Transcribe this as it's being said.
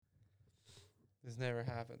This never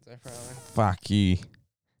happens, I promise. Fuck you.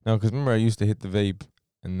 No, because remember I used to hit the vape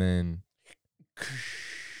and then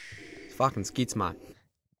It's fucking skeets, man.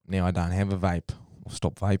 now I don't have a vape. I'll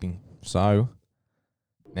stop vaping. So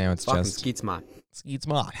now it's Fucking just skeets, man. Skeets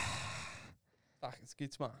Mod. Fucking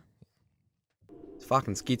skeets, man. It's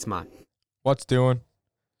fucking skeets, man. What's doing?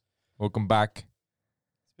 Welcome back.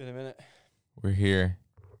 It's been a minute. We're here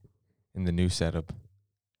in the new setup.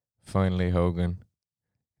 Finally, Hogan.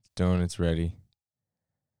 It's done. It's ready.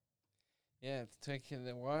 Yeah, it's taken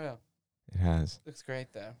a while. It has. Looks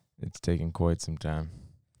great though. It's taken quite some time.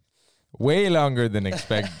 Way longer than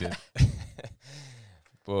expected.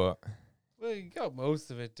 But Well, you got most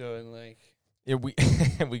of it done, like yeah, we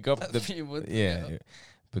we got a the few months yeah, ago.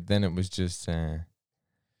 but then it was just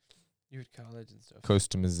You at college and stuff.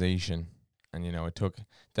 customization, and you know it took.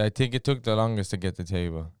 I think it took the longest to get the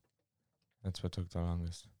table. That's what took the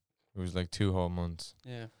longest. It was like 2 whole months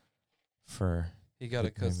Yeah. for. You got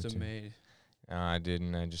it Good name, custom too. made. No, I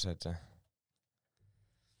didn't. I just had to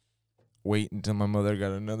wait until my mother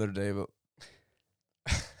got another table.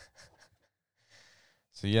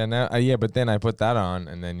 So yeah, now but then I put that on,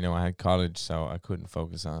 and then I had college, so I couldn't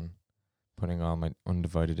focus on putting all my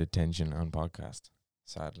undivided attention on podcast.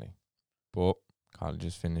 Sadly, but college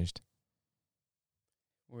is finished.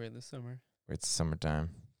 We're in the summer. It's summertime.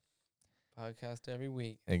 Podcast every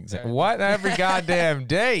week. Exactly. Starting- What? Every goddamn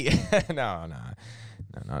day? No,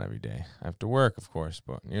 not every day. I have to work, of course,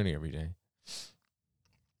 but nearly every day,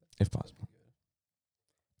 if possible.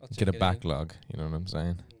 I'll Get check a it in. backlog. You know what I'm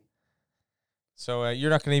saying? So you're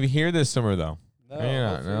not going to be here this summer, though. No, Are you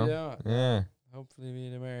not? hopefully No? not. Yeah. Hopefully be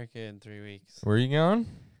in America in 3 weeks. Where are you going?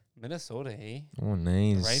 Minnesota, eh? Oh,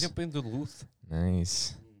 nice. Right up in Duluth.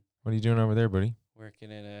 Nice. What are you doing over there, buddy?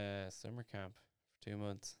 Working in a summer camp for 2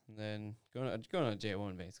 months, and then going on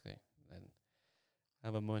J1 basically. Then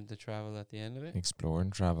have a month to travel at the end of it. Explore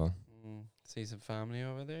and travel. See some family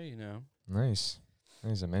over there, Nice.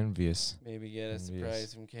 Nice. I'm envious. Maybe get a Envious.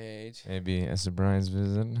 surprise from Cage. Maybe a surprise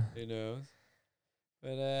visit Who knows?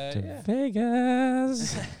 But to yeah.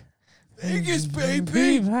 Vegas. Vegas,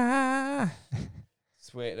 baby! Have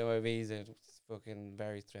Just waiting on my visa. It's fucking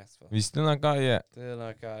very stressful. you still not got it yet? Still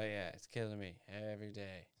not got it yet. It's killing me every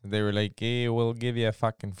day. They were like, "Hey, we'll give you a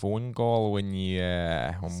fucking phone call when you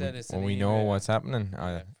Send us when an we know email. what's happening." Yeah,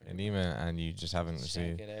 An pretty email, and you just haven't Check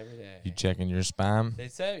received. it every day. You checking your spam? They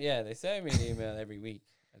send me an email every week.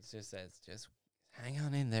 It just says, just hang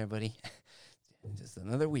on in there, buddy. Just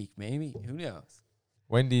another week, maybe. Who knows?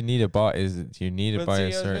 When do you need it bought? Is it you need it Well, by see, a I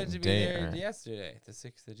was meant certain to be date? there Or? yesterday, the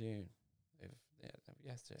 6th of June.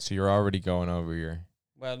 Yesterday. So you're already going over your.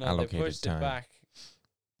 Well, no, allocated they pushed time. it back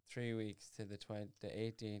 3 weeks to the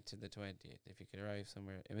 18th to the 20th. If you could arrive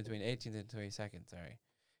somewhere in between 18th and 22nd, sorry.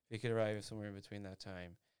 If you could arrive somewhere in between that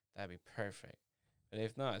time, that'd be perfect. But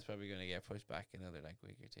if not, it's probably going to get pushed back another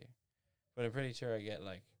week or two. But I'm pretty sure I get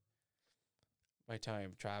my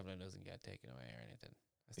time traveling doesn't get taken away or anything.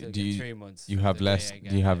 I still Do get you- 3 months. You from have the day less. I Do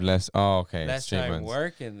get you have there. less? Oh, okay. Less it's 3 time months.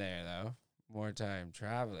 working there though. More time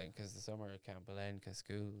traveling because the summer camp will end because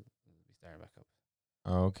school will be starting back up.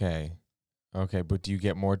 Okay. Okay, but do you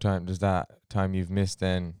get more time? Does that time you've missed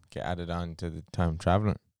then get added on to the time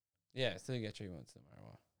traveling? Yeah, I still get 3 months no matter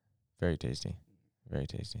what. Very tasty. Very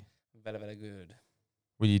tasty. Very, very good.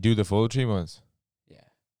 Will you do the full 3 months? Yeah,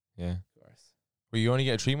 Yeah. of course. Will you only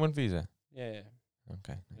get a 3-month visa? Yeah.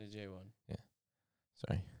 Okay. The J1.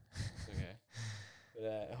 Sorry. It's okay.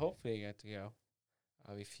 But hopefully I get to go.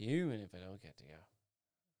 I'll be fuming if I don't get to go.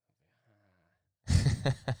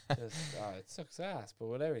 It sucks ass, but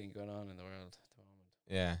with everything going on in the world at the moment.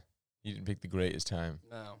 Yeah. You didn't pick the greatest time.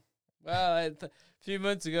 No. Well, a few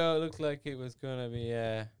months ago, it looked like it was going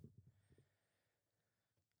to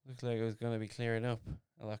be clearing up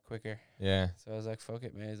a lot quicker. Yeah. So I was like, fuck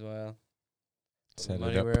it, may as well put Set my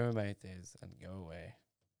it money up. where my mouth is and go away.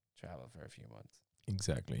 Travel for a few months.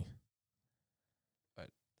 Exactly.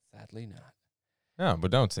 Sadly not. No,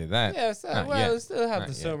 but don't say that. Yeah, so, Not well, yet. we still have Not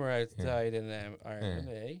the yet. summer outside in Ireland,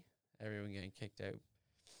 eh? Everyone getting kicked out of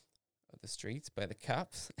the streets by the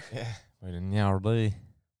cops. Yeah. By the Njardy.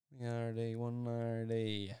 Nardy, one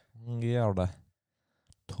nardy. Njardy.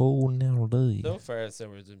 Two Njardy. So far,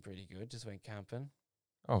 summer's been pretty good. Just went camping.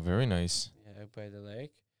 Oh, very nice. Yeah, out by the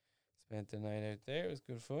lake. Spent the night out there. It was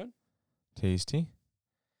good fun. Tasty.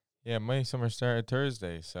 Yeah, my summer started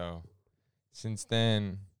Thursday, so since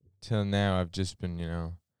then till now I've just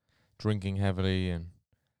been, drinking heavily and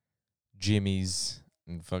Jimmy's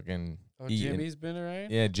and fucking Oh, eating. Jimmy's been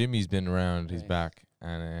around? Yeah, Jimmy's been around. He's Nice. back.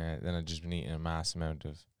 And then I've just been eating a mass amount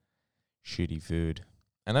of shitty food.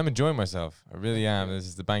 And I'm enjoying myself. I really am. good. This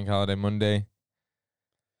is the bank holiday Monday.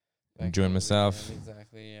 Back enjoying on the myself. weekend,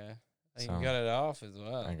 exactly, yeah. And So, you got it off as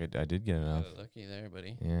well. I did get it off. Got it lucky there,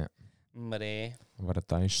 buddy. Yeah. Buddy. What a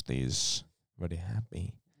dice these. Very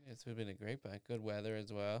happy. It's been a great back. Good weather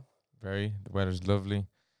as well. Very. The weather's lovely.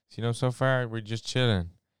 So, so far we're just chilling.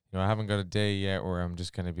 I haven't got a day yet where I'm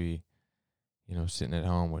just going to be, sitting at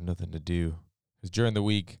home with nothing to do. Because during the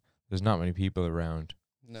week, there's not many people around.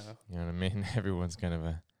 No. You know what I mean? Everyone's kind of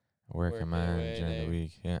a working Working man away, during the Dave.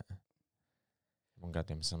 week. Yeah. Everyone got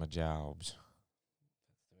them summer jobs.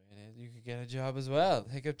 That's the way it is. You could get a job as well.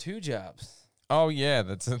 Take up 2 jobs. Oh, yeah.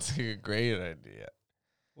 That's like a great idea.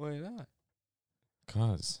 Why not?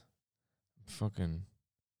 'Cause I'm fucking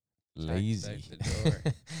Taxed lazy. out the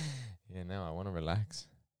door. Yeah, no, I want to relax.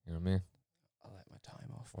 You know what I mean? I'll let my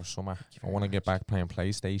time off. For summer. Thank you I very want to get much. back playing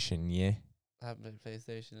PlayStation, yeah. I haven't played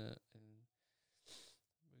PlayStation in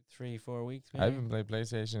 3-4 weeks. I Maybe. haven't played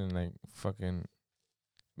PlayStation in like fucking...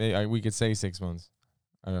 we could say 6 months.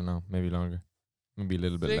 I don't know. Maybe longer. Maybe a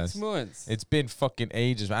little bit 6 less. months. It's been fucking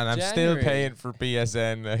ages, man. I'm still January. paying for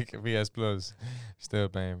PSN, like PS Plus. Still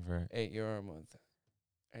paying for it. €8 a month.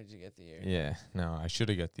 Or did you get the year? Yeah, no, I should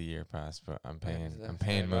have got the year pass, but I'm Yeah, paying. so I'm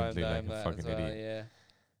paying I'm monthly like that a as fucking well, idiot.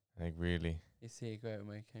 Yeah. Like really. You see it go out of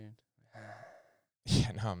my account.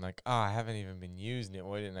 Yeah, no, I'm like, I haven't even been using it.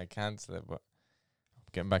 Why didn't I cancel it? But I'm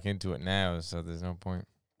getting back into it now, so there's no point.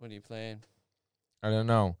 What are you playing? I don't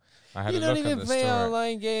know. I had You a don't look even on the play store.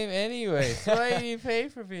 online game anyway. So why do you pay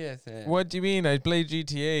for PSN? What do you mean? I play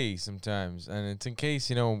GTA sometimes, and it's in case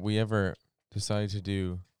we ever decide to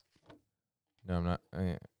do. No, I'm not.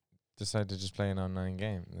 Decide to just play an online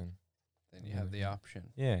game, then Then you have the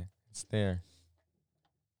option. yeah, it's there,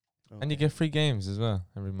 and you Okay. get free games as well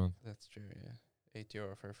every month. That's true, yeah.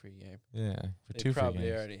 €8 for a free game. Yeah, for They 2 free probably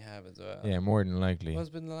games. already have as well. Yeah, more than likely. What's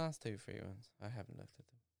been the last 2 free ones? I haven't looked at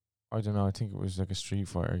them. I don't know. I think it was like a Street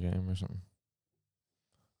Fighter game or something.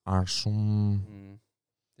 Or some.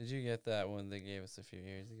 Did you get that one they gave us a few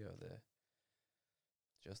years ago? The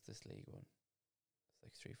Justice League one. It's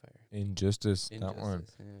like Street Fighter. Injustice, that one.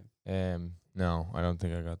 Injustice, yeah. No, I don't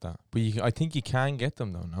think I got that. But I think you can get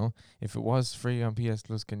them though. No, if it was free on PS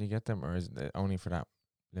Plus, can you get them, or is it only for that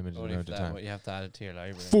limited Only amount for of that time? one, you have to add it to your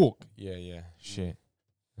library. Fuck. Yeah. Shit.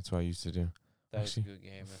 That's what I used to do. That was a Actually, good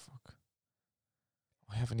game. fuck.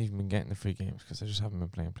 I haven't even been getting the free games because I just haven't been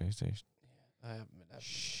playing PlayStation. Yeah, I haven't been that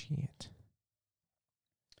Shit.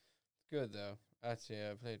 good though. Actually,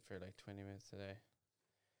 I played for like 20 minutes today.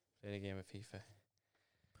 Played a game of FIFA.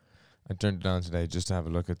 I turned it on today just to have a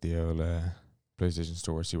look at the old PlayStation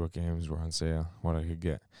Store, see what games were on sale, what I could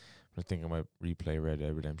get. But I think I might replay Red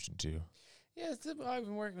Dead Redemption 2. Yeah, I've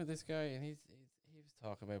been working with this guy, and he was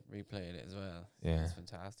talking about replaying it as well. Yeah. It's a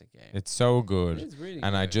fantastic game. It's so good. It is really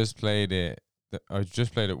And good. I just played it. I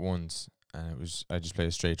just played it once, and I just played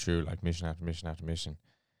it straight through, like mission after mission after mission.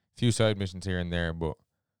 A few side missions here and there, but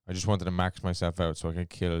I just wanted to max myself out so I could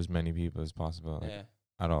kill as many people as possible, like, Yeah,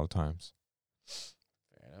 at all times.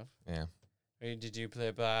 fair enough. Yeah. Did you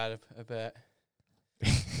play bad a bit?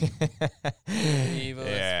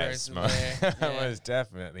 Evilest person there, yeah. Most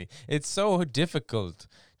definitely. It's so difficult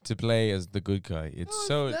to play as the good guy. It's No,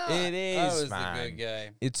 so it's not. it I is, was man. the good guy.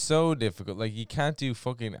 It's so difficult. Like you can't do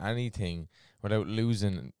fucking anything without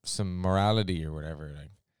losing some morality or whatever. Yeah,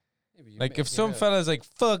 but you Like make if it some out. fella's like,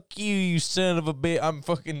 "Fuck you, you son of a bitch," I'm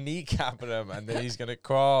fucking kneecapping him, and then he's gonna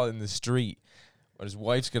crawl in the street, but his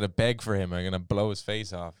wife's gonna beg for him, and I'm gonna blow his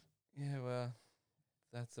face off. Yeah, well,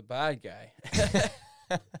 that's a bad guy.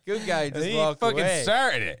 Good guy just he walked fucking away.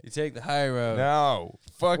 started it. You take the high road. No,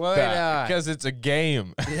 fuck Why that. not? Because it's a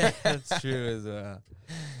game. Yeah, that's true as well.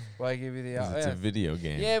 Why give you the 'Cause it's a video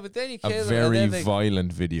game. Yeah, but then you kill A him, very and then the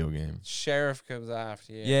violent video game. sheriff comes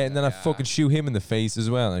after you. Yeah, and then I like, fucking shoot him in the face as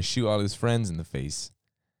well, and I shoot all his friends in the face.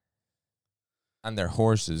 And their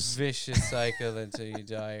horses. vicious cycle until you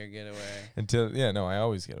die or get away. I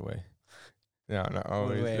always get away. No,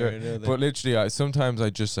 always. way Yeah. or another. But literally, sometimes I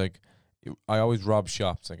just I always rob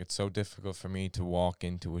shops. Like it's so difficult for me to walk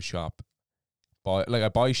into a shop, I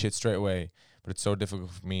buy shit straight away, but it's so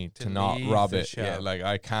difficult for me to not leave rob the it. Yeah, shop. like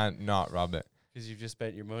I can't not rob it. Because you've just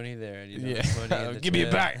spent your money there and you don't Yeah, have money in the give me it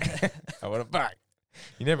till. back. I want it back.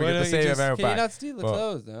 You never Why get the don't you same just- amount Can you back. not steal the But-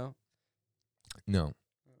 clothes, no?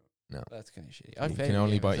 No, That's kind of shitty. you can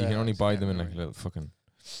only buy them in like a little fucking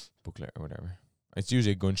booklet or whatever. It's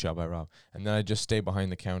usually a gun shop I rob, and then I just stay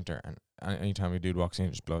behind the counter, and anytime a dude walks in,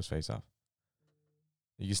 just blow his face off.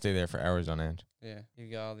 You can stay there for hours on end. Yeah, you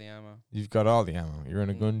got all the ammo. You've got all the ammo. You're in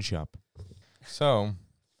a Mm. gun shop. So,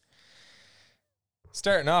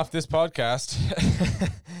 starting off this podcast,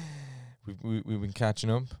 we've been catching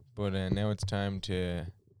up, but now it's time to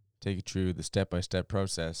take you through the step-by-step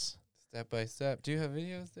process step by step. Do you have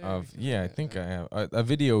videos there? Of We can yeah, I look at think that. I have a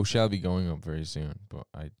video shall be going up very soon, but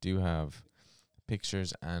I do have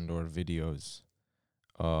pictures and or videos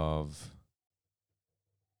of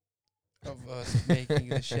Of us making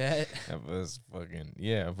the shed. of us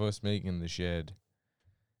making the shed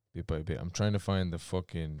bit by bit. I'm trying to find the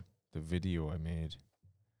video I made.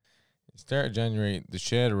 It started January. The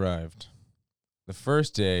shed arrived. The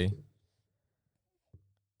first day,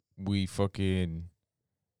 we fucking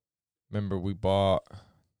remember we bought.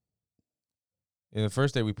 Yeah, the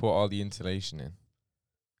first day we put all the insulation in.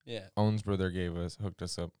 Yeah. Owen's brother hooked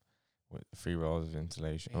us up with 3 rolls of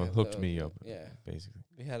insulation. We Or had hooked loads me of up, it, yeah. basically.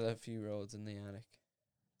 We had a few roads in the attic.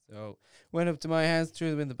 So went up to my house, threw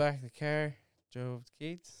them in the back of the car, drove to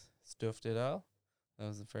Keats, stuffed it all. That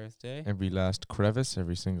was the first day. Every last crevice,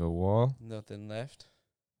 every single wall. Nothing left.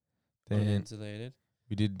 Then Uninsulated.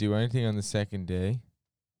 we didn't do anything on the second day.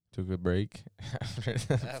 Took a break after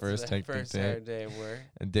the That's first the hectic first day. hard day of work.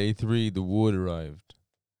 And day 3, the wood arrived.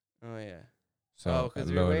 Oh yeah. So because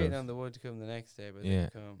a we were lot waiting of- on the wood to come the next day, but Yeah,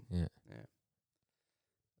 it didn't come. yeah. Yeah.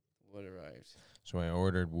 Wood arrived. So I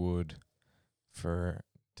ordered wood to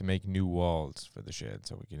make new walls for the shed,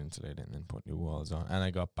 so we could insulate it and then put new walls on. And I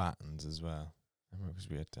got battens as well. Remember, because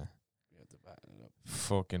we had to We had to batten it up.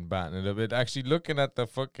 fucking batten it up. It actually looking at the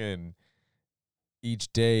fucking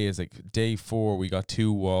each day is like day 4 we got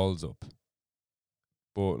 2 walls up,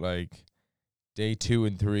 but like day 2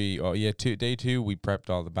 and 3, day 2 we prepped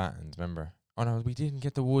all the battens. Remember? Oh no, we didn't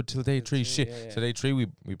get the wood till day Day 3. three, Shit. yeah, So yeah. day 3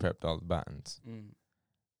 we prepped all the battens, Mm.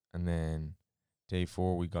 and then day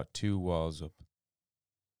 4 we got 2 walls up.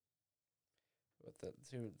 But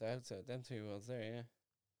the outside, them 2 walls there, yeah.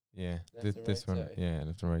 Yeah, Left and this right one, side. yeah,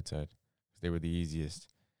 left and right side. 'Cause they were the easiest.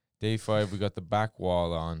 Day 5 we got the back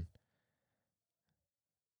wall on,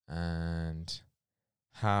 and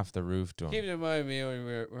half the roof done. Keep in mind, we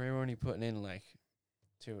were only putting in like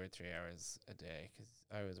 2 or 3 hours a day because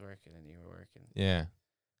I was working and you were working. Yeah.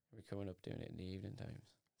 We're coming up doing it in the evening times.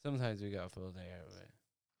 Sometimes we got a full day out of it.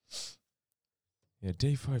 Yeah,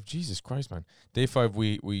 day 5, Jesus Christ, man. Day 5,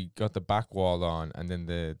 we got the back wall on, and then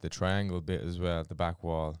the triangle bit as well, the back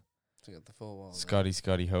wall. So we got the full wall.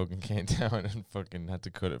 Scotty Hogan came down and fucking had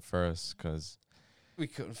to cut it first, 'cause We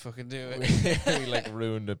couldn't fucking do it. we like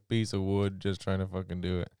ruined a piece of wood just trying to fucking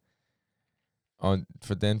do it.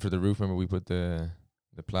 For the roof, remember we put the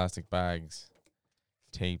plastic bags,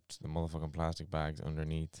 taped the motherfucking plastic bags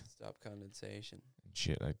underneath. Stop condensation. And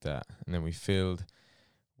shit like that. And then we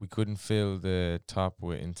couldn't fill the top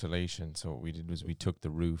with insulation, so what we did was we took the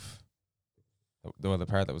roof, the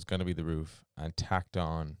part that was going to be the roof, and tacked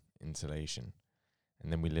on insulation.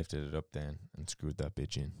 And then we lifted it up then and screwed that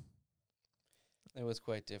bitch in. It was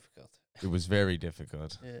quite difficult. It was very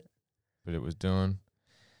difficult, Yeah. but it was done.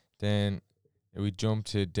 Then we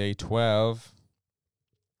jumped to day 12.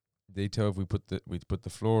 Day 12 we put the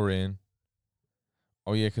floor in.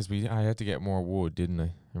 Oh yeah, 'cause I had to get more wood, didn't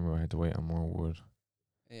I? Remember I had to wait on more wood.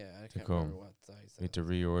 Yeah, I To can't remember come. what size. We had to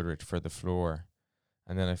reorder it for the floor.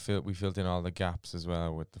 And then we filled in all the gaps as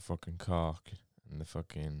well with the fucking caulk and the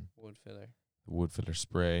fucking Wood filler. wood filler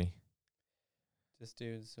spray. Just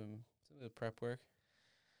doing some of the prep work.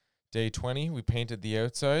 Day 20 we painted the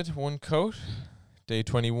outside 1 coat. Day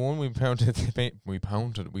 21 we painted the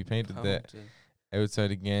Pounded.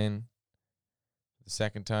 outside again the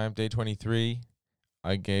second time. Day 23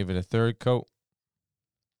 I gave it a 3rd coat.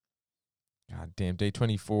 God damn. Day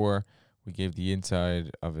 24 we gave the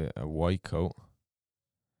inside of it a white coat.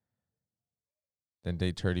 Then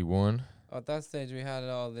day 31, At that stage, we had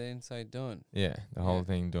all the inside done. yeah, the whole Yeah.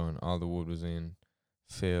 thing done. All the wood was in,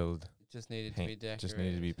 filled, It just needed to be decorated. just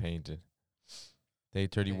needed to be painted. Day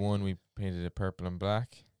 31 we painted it purple and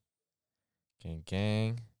black.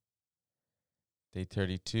 Gang. Day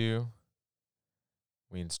 32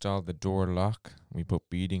 we installed the door lock. We put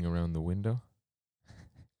beading around the window.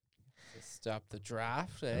 To stop the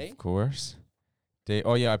draft, eh? Of course. We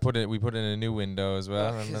put in a new window as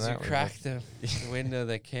well. Remember Because that? you We cracked the window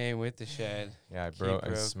that came with the shed. Yeah, I Key broke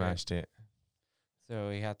broke it. smashed it. So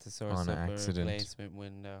we had to source On up accident. a replacement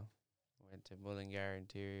window. Went to Mullingar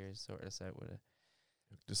Interiors, sorted us out with a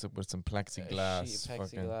Just up with some a plexiglass. sheet of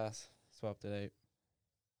Fucking, plexiglass. Swapped it out.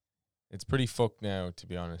 it's pretty fucked now, to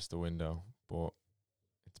be honest, the window, but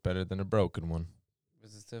it's better than a broken one.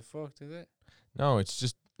 Was it still fucked, is it? No, it's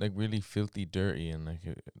just like really filthy dirty and like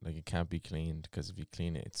it can't be cleaned, because if you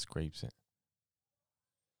clean it, it scrapes it.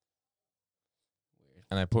 Weird.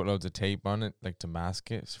 And I put loads of tape on it, like to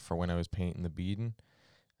mask it for when I was painting the beading.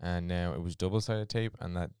 And now it was double-sided tape,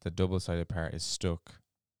 and that the double-sided part is stuck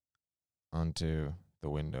onto the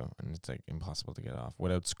window, and it's like impossible to get off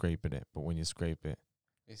without scraping it. But when you scrape it,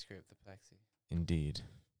 They screw up the plexi. Indeed.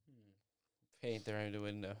 Paint around the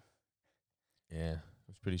window. Yeah, it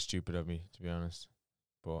was pretty stupid of me, to be honest.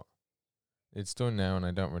 But it's done now, and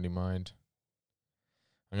I don't really mind.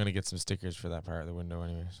 I'm going to get some stickers for that part of the window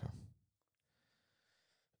anyway. So,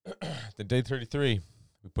 then day 33,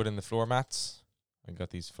 we put in the floor mats. I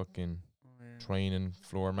got these fucking training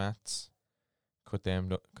floor mats. Cut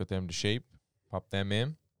them to shape. Pop them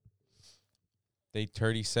in. Day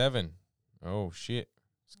 37. Oh, shit.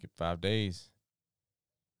 Skip 5 days.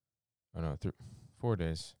 Oh, no, 4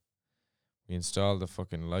 days. We installed the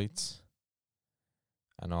fucking lights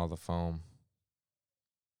and all the foam.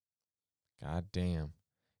 God damn.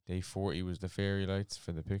 Day 40 was the fairy lights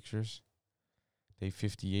for the pictures. Day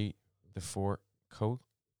 58, the 4th coat.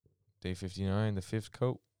 Day 59, the 5th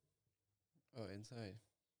coat. Oh, inside.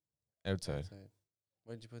 Outside.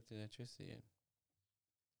 Where'd you put the electricity in?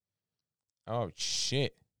 Oh,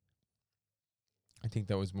 shit. I think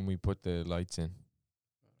that was when we put the lights in.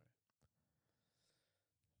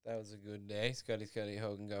 That was a good day. Scotty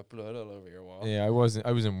Hogan got blood all over your wall. Yeah, I was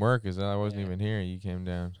in work as well. I wasn't Yeah. even here. You came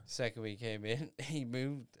down. Second we came in, he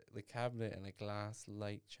moved the cabinet and a glass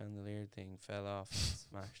light chandelier thing fell off and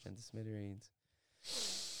smashed into smithereens.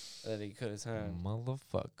 And then he cut his hand.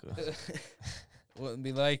 Motherfucker. Wouldn't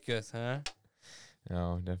be like us, huh?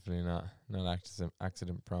 No, definitely not. Not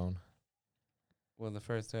accident prone. One of the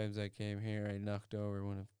first times I came here, I knocked over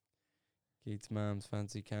one of Keith's mom's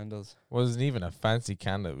fancy candles. Wasn't even a fancy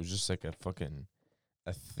candle. It was just like a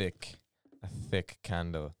thick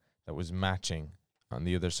candle that was matching on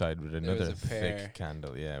the other side with another thick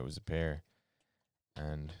candle. Yeah, it was a pair.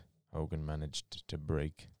 And Hogan managed to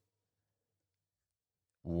break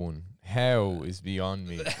one. How is beyond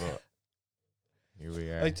me, but here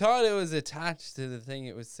we are. I thought it was attached to the thing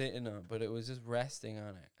it was sitting on, but it was just resting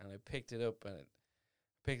on it. And I picked it up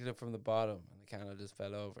from the bottom, and the candle just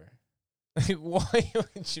fell over. Why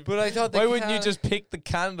would you? But I thought why wouldn't you just pick the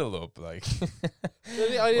candle up? Like,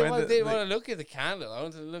 I didn't want to look at the candle. I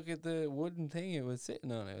wanted to look at the wooden thing it was sitting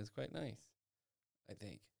on. It was quite nice, I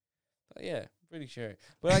think. But yeah, pretty sure.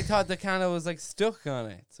 But I thought the candle was like stuck on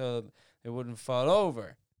it, so it wouldn't fall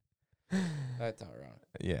over. I thought wrong.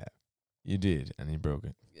 Yeah, you did, and you broke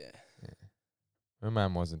it. Yeah. My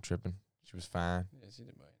mom wasn't tripping. She was fine. Yeah, she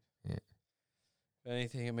didn't mind. Yeah. If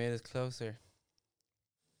anything, it made us closer.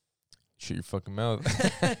 Shut your fucking mouth.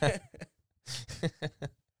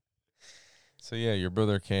 So yeah, your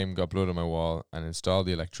brother came, got blood on my wall, and installed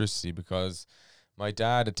the electricity because my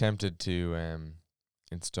dad attempted to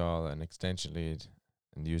install an extension lead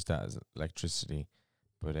and use that as electricity,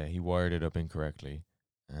 but he wired it up incorrectly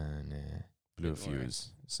and blew a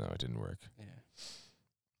fuse, so it didn't work. Yeah.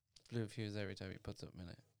 Blew a fuse every time he put something in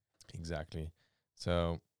it. Exactly.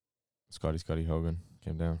 So Scotty Hogan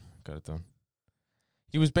came down, got it done.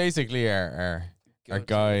 He was basically our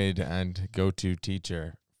guide and go-to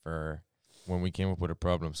teacher for when we came up with a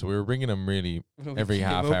problem. So we were bringing him really every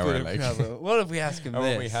half hour. Like, what if we ask him this?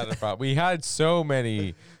 When we had a problem, we had so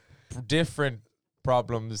many different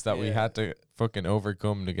problems that we had to fucking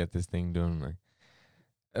overcome to get this thing done. Like,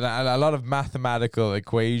 and a lot of mathematical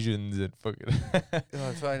equations and fucking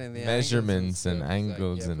finding the measurements and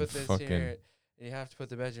angles like, and fucking. Here, you have to put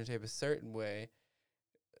the measuring tape a certain way.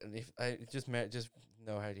 And if I just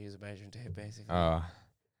know how to use a measuring tape, basically. Now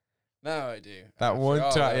I do. That one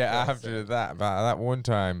time, after that, but that one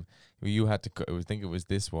time, you had to. I think it was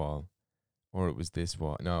this wall, or it was this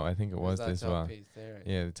wall. No, I think it was this wall. There,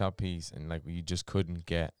 yeah, the top piece, and like you just couldn't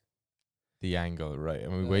get the angle right. I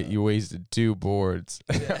mean, you wasted 2 boards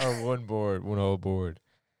or one whole board,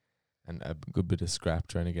 and a good bit of scrap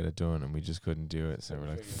trying to get it done, and we just couldn't do it. So we're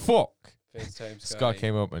like, fuck. FaceTime Scott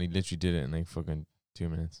came up and he literally did it in like fucking 2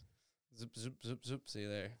 minutes. Zoop, zoop, zoop, zoop. See you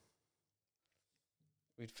there.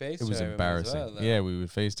 We'd FaceTime It was embarrassing. him as well, yeah, we would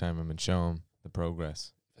FaceTime him and show him the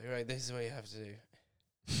progress. Like, right, this is what you have to do.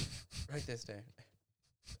 Write this down.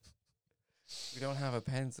 We don't have a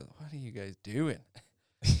pencil. What are you guys doing?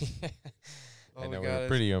 I know we were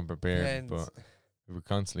pretty unprepared, but we were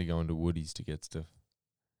constantly going to Woody's to get stuff.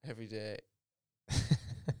 Every day.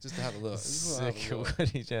 Just to have a look. Sick of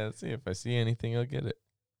Woody's. Yeah, see if I see anything, I'll get it.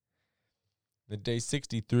 The day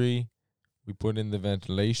 63, we put in the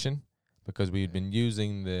ventilation because we had been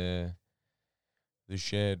using the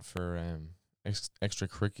shed for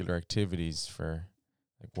extracurricular activities for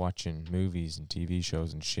like watching movies and TV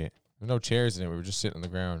shows and shit. There were no chairs in it. We were just sitting on the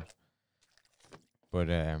ground. But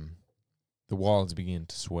the walls began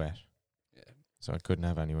to sweat. Yeah. So I couldn't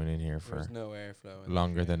have anyone in here for no airflow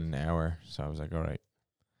longer than an hour. So I was like, all right,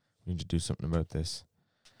 we need to do something about this.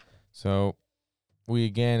 So we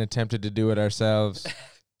again attempted to do it ourselves.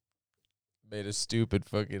 Made a stupid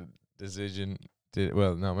fucking decision.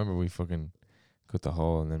 Remember we fucking cut the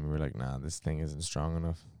hole and then we were like, nah, this thing isn't strong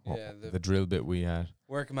enough. Yeah, The drill bit we had.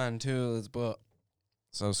 Workman tools, but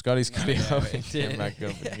So Scotty Yeah, it came did. back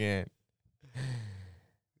up again.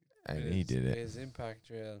 And he did it. His impact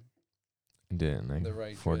drill, Did it in like the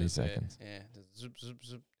right 40 drill bit, seconds. Yeah, just zoop, zoop,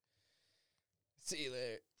 zoop. See you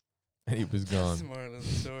later. And he was That's the gone. moral of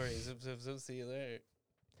the story. Zoop, zoop, zoop. See you later.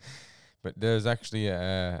 But there's actually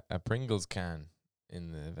a Pringles can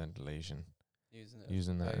in the ventilation.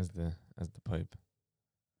 Using that as the pipe.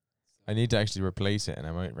 I need to actually replace it, and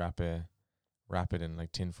I might wrap it in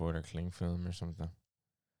like tin foil or cling film or something,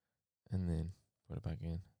 and then put it back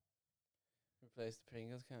in. Replace the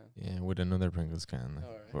Pringles can. Yeah, with another Pringles can, like,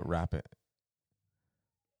 Alright. but wrap it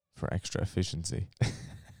for extra efficiency.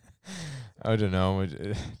 I don't know,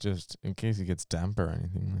 just in case it gets damp or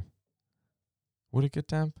anything. Like. Would it get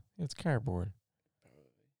damp? It's cardboard. Probably.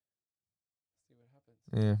 See what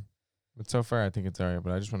happens. Yeah, but so far I think it's alright.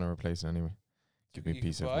 But I just want to replace it anyway. Give me You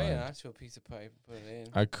peace could of buy mind. an actual piece of pipe and put it in.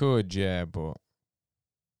 I could, yeah, but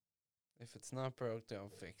If it's not broke,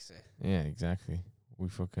 don't fix it. yeah, exactly. We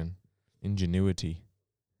fucking ingenuity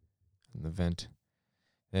in the vent.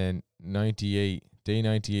 And 98, day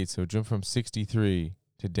 98. So jump from 63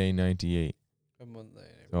 to day 98. A month later.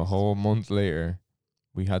 So a whole month later,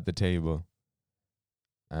 we had the table,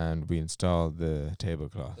 and we installed the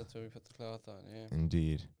tablecloth. That's where we put the cloth on, yeah.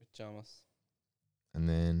 Indeed. With Jamas. And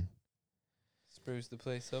then Spruce the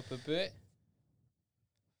place up a bit.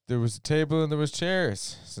 there was a table and there was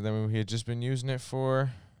chairs. So then we had just been using it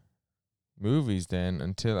for movies then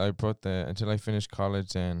until I finished college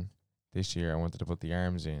then this year. I wanted to put the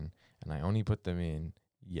arms in, and I only put them in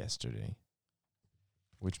yesterday.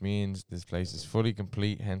 Which means this place is fully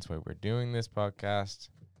complete, hence why we're doing this podcast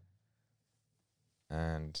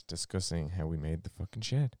and discussing how we made the fucking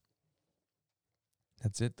shed.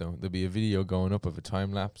 That's it though. There'll be a video going up of a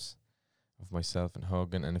time lapse of myself and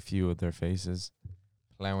Hogan and a few of their faces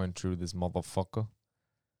plowing through this motherfucker.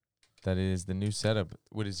 That is the new setup,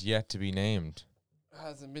 what is yet to be named.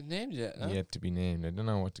 Hasn't been named yet, no? Yet to be named. I don't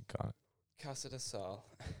know what to call it. Casa de Sol.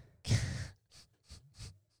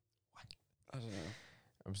 I don't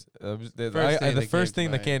know. The first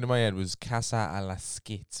thing that came to my head was Casa a la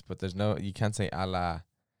Skits, but there's no, you can't say a la.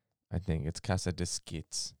 I think it's Casa de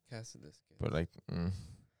Skits. Casa de Skits. But like,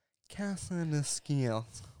 Casa de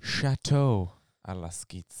Skills. Chateau a la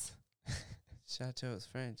Skits. Chateau is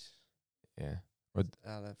French. Yeah. A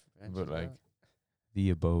la French But as like, well. the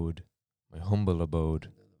abode. My humble abode.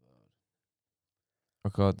 I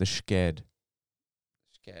call it the Sked.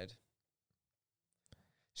 Sked.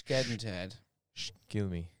 Sked and Ted. Kill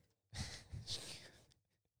me.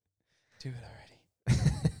 Do it already.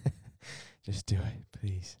 Just do it,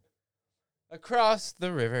 please. Across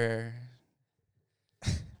the river.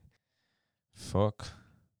 Fuck.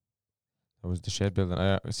 That was the shed building.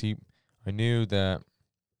 I knew that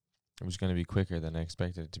it was going to be quicker than I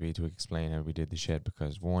expected it to be to explain how we did the shed,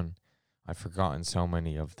 because one, I've forgotten so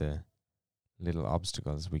many of the little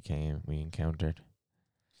obstacles we encountered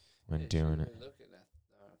when doing it.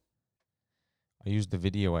 I used the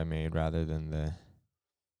video I made rather than the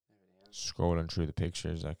scrolling through the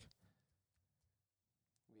pictures. Like,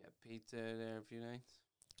 We had pizza there a few nights.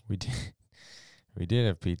 we did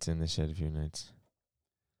have pizza in the shed a few nights.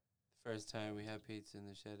 First time we had pizza in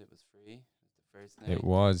the shed, it was free. It was the first night. It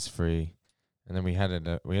was free, and then we had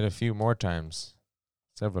it. We had a few more times,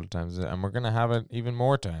 several times, and we're gonna have it even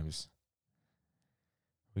more times.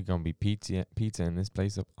 We're gonna be pizza in this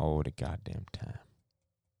place up all the goddamn time.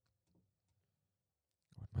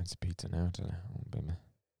 What mine's pizza now today? Oh baby,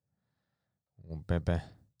 oh baby.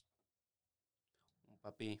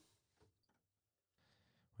 Puppy.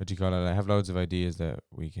 What do you call it? I have loads of ideas that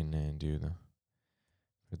we can do though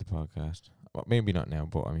for the podcast. Well, maybe not now,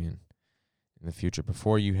 but I mean in the future.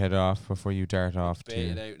 Before you dart off Bait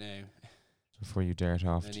it out now. before you dart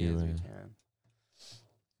off Many as we to can. Do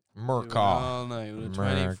it Murkoff. all night with a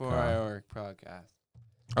Murkoff. 24-hour podcast.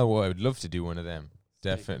 Oh, well, I would love to do one of them.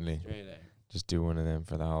 Take it Definitely. Straight out. Just do one of them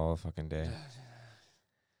for the whole fucking day.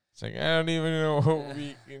 It's like, I don't even know what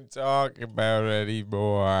we can talk about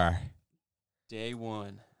anymore. Day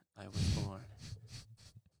one, I was born.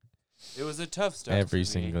 It was a tough start. Every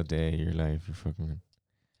for me. single day of your life,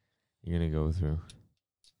 you're gonna go through.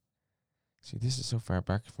 See, this is so far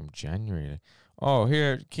back from January. Oh,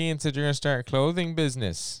 here, Keane said you're gonna start a clothing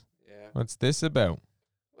business. Yeah. What's this about?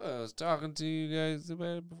 Well, I was talking to you guys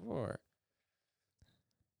about it before.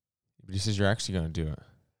 But he says you're actually gonna do it.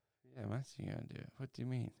 Yeah, I'm actually gonna do it. What do you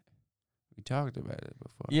mean? We talked about it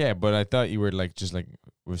before. Yeah, but I thought you were like just like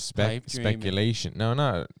with Pipe dreaming. speculation. No,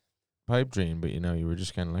 not pipe dream, but you were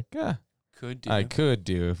just kind of like, Could do. I could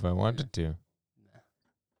do if I wanted to. Nah.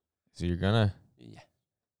 So you're gonna Yeah.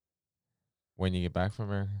 when you get back from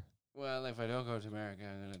America, Well, if I don't go to America,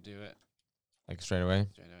 I'm gonna do it like straight away.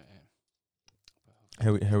 straight away.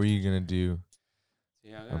 Yeah. But How are you gonna do? so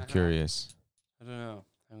yeah, I'm curious. I don't know.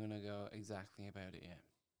 I'm gonna go exactly about it yet.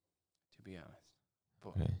 To be honest, but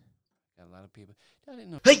Okay. got a lot of people. I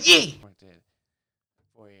didn't know. Worked a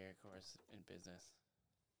 4-year course in business.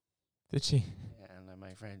 Did she? Yeah, and then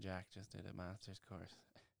my friend Jack just did a master's course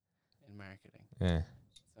in marketing. Yeah.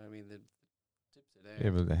 So I mean, the tips are there.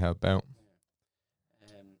 Able to help out.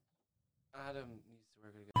 Yeah. Adam used to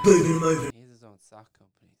work at a He has his own sock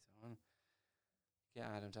company, so I want to get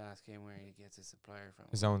Adam to ask him where he gets his supplier from.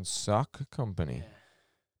 His own sock company.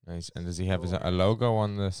 Yeah. Nice. And does he have a Store. logo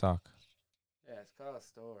on the sock? Yeah, it's called a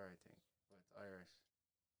store, I think, but it's Irish.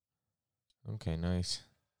 Okay, nice.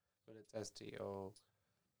 But it's STO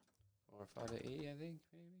or FADA-E, I think,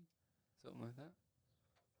 maybe. Something like that.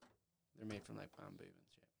 They're made from like bamboo and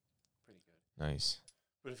shit. Pretty good. Nice.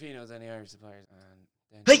 But if he knows any Irish suppliers, and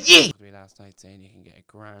then he talked to me last night saying you can get a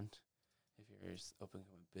grant if you're up and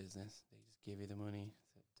coming business. They just give you the money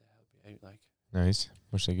to help you out. Like, Nice.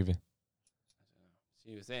 What should I give you? I don't know.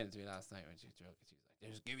 She was saying it to me last night when she was joking. She was like, "They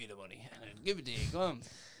just give you the money and I'll give it to you. Come."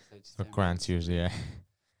 For grants usually, yeah.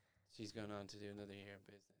 She's going on to do another year in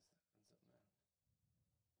business.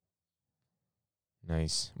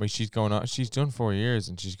 Nice. Wait, she's going on. She's done 4 years,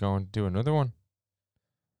 and she's going to do another one.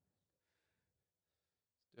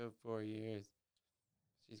 Do 4 years.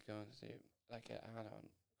 She's going to do like an add-on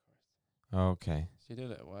course. Okay. She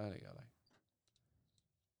did it a while ago, like.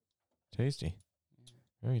 Tasty. Yeah.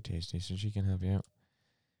 Very tasty. So she can help you out.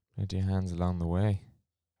 Get your hands along the way.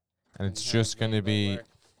 And it's Yeah, just it's going to made by be work.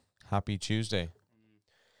 Happy Tuesday.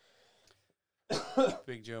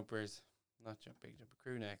 Big jumpers, not big jumper,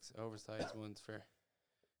 crew necks, oversized ones for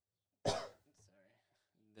sorry,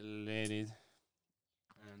 the ladies,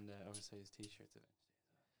 and oversized t-shirts.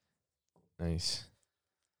 Nice.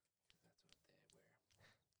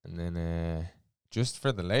 And then just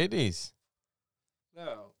for the ladies.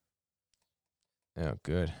 No, Oh,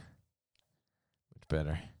 good. Much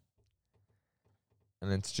better.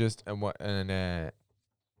 And it's just like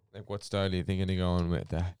what style are you thinking of going with?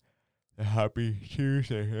 The Happy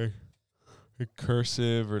Tuesday, like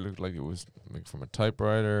cursive, or looked like it was like from a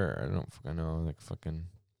typewriter. Or I don't fucking know, like fucking.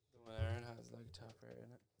 the one Aaron has like top right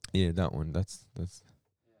in it. Yeah, that one. That's. Yeah, no.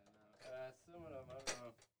 Some of them I don't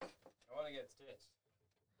know. I want to get stitched.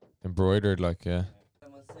 Embroidered, like, yeah. I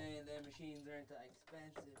was saying the machines aren't that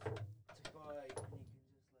expensive to buy, and you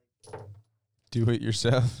can just like Do it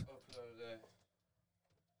yourself.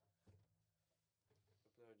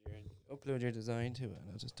 upload your design to it, and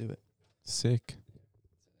I'll just do it. Sick. So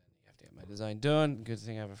then you have to get my design done. Good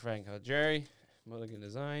thing I have a friend called Jerry, Mulligan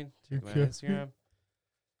Design. Check my Okay. Instagram.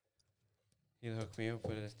 He'll hook me up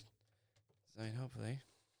with a design, hopefully.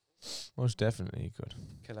 Most definitely you could.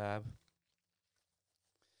 Collab.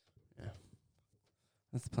 Yeah.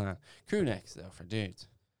 That's the plan. Crew necks, though, for dudes.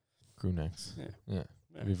 Crew necks. Yeah. Yeah. Yeah.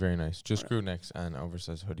 It'd be very nice. Just Alright. crew necks and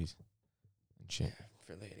oversized hoodies. And shit. Yeah,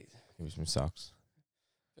 for ladies. Maybe some socks.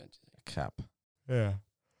 Eventually. A cap. Yeah.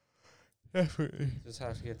 Definitely. Just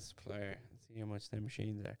have to get the supplier and see how much their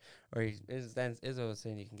machines are. Or Izzo was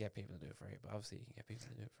saying you can get people to do it for you, but obviously you can get people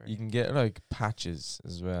to do it for You can get like patches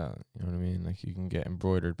as well. You know what I mean? Like you can get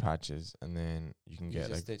embroidered patches, and then you can You get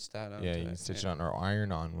just like stitch that on. you can stitch it on or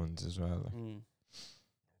iron on ones as well. Like.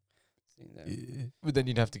 Seen that. But then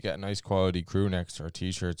you'd have to get nice quality crew necks or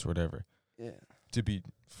t-shirts or whatever Yeah. to be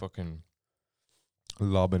fucking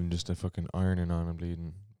lobbing just a fucking ironing on a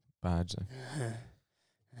bleeding badge. Like.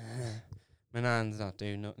 My nan's not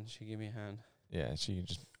doing nothing. She give me a hand. Yeah, she can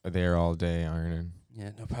just there all day ironing.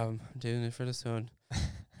 Yeah, no problem. I'm doing it for the sun.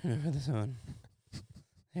 Doing it for the sun.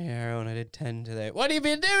 Hey, Aaron, I did 10 today. What have you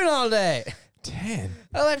been doing all day? 10?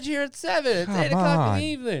 I left you here at 7. It's Come 8 o'clock in on. the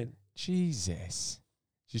evening. Jesus.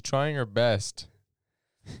 She's trying her best.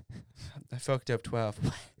 I fucked up 12.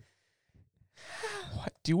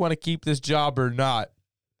 What? Do you want to keep this job or not?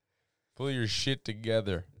 Pull your shit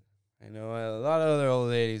together. I know a lot of other old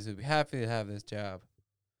ladies would be happy to have this job.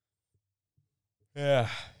 Yeah,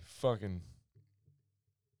 fucking.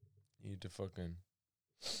 Need to fucking.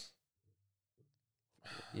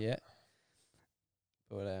 Yeah.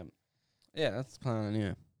 But, yeah, that's the plan,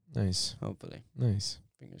 yeah. Nice. Hopefully. Nice.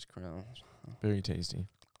 Fingers crossed. Very tasty.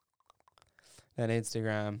 Then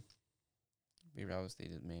Instagram. We obviously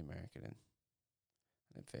did main marketing.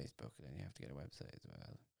 And then Facebook, and then you have to get a website as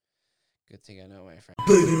well. Good thing I know my friend.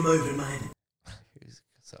 Moving over, man. Who's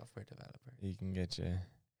a software developer. He can get you.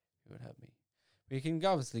 Who would help me. You can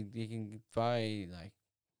obviously buy like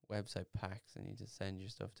website packs and you just send your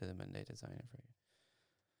stuff to them and they design it for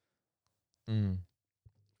you. Mm.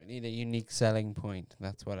 I need a unique selling point.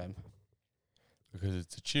 That's what I'm. Because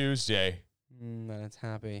it's a Tuesday. And it's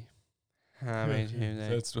happy. Happy Tuesday.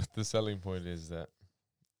 That's what the selling point is. That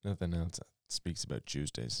nothing else speaks about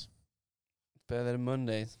Tuesdays. Better than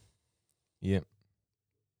Mondays. Yep.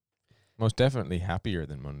 Most definitely happier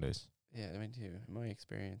than Mondays. Yeah, me too. In my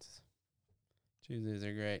experience, Tuesdays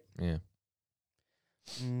are great. Yeah.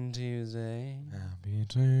 Tuesday. Happy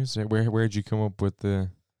Tuesday. Where'd you come up with the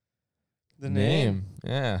name?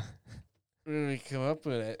 Yeah. Where did we come up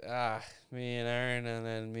with it? Me and Aaron, and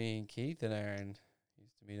then me and Keith and Aaron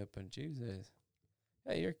used to meet up on Tuesdays.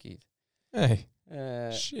 Hey, you're Keith. Hey.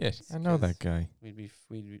 Shit, Shit. I know that guy. We'd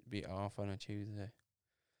be off on a Tuesday.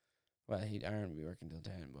 Well, Aaron would be working till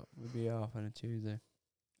 10, but we'd be off on a Tuesday.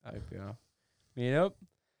 I'd be off. Meet up,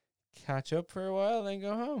 catch up for a while, then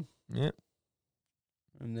go home. Yep.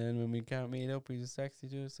 And then when we can't meet up, we just text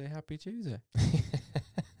each other and say Happy Tuesday.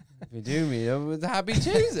 If we do meet up, it's Happy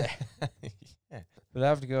Tuesday. Yeah. But I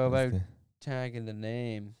have to go about tagging the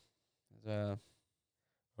name as well.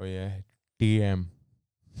 Oh yeah. DM.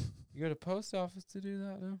 You go to post office to do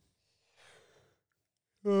that now?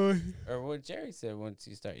 Or what Jerry said, once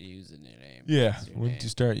you start using your name. Yeah. it's your Once name. you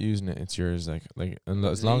start using it, it's yours. Like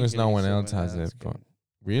as long as no Legally one else someone has else it. But can-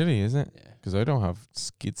 really, is it? Yeah. Because I don't have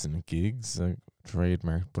skits and gigs like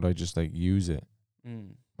trademark, but I just like use it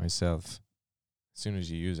Mm. myself. As soon as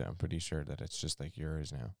you use it, I'm pretty sure that it's just like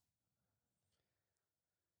yours now.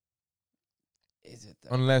 Is it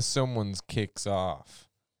though? Unless someone's kicks off.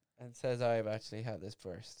 And says I've actually had this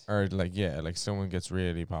first. Or like someone gets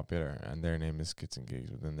really popular and their name is Skits and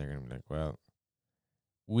Gigs, but then they're gonna be like, well,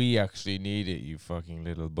 we actually need it, you fucking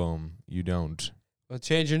little bum. You don't. Well,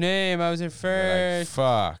 change your name. I was here We're like, first.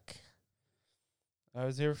 fuck. I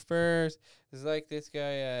was here first. It's like this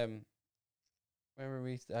guy.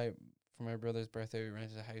 Remember for my brother's birthday, we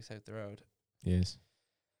rented a house out the road. Yes.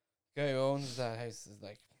 Guy who owns that house is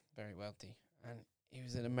like very wealthy, and he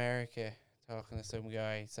was in America talking to some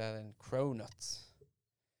guy selling cronuts.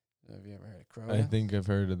 Have you ever heard of cronuts? I think I've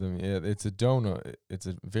heard of them. Yeah, it's a donut. It's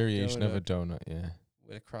a variation of a donut. Yeah.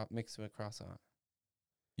 With a mixed with a croissant.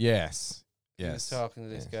 Yes. He was Yes. talking to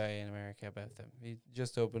this Yes. guy in America about them. He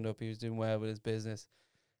just opened up. He was doing well with his business.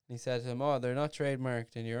 And he said to him, "Oh, they're not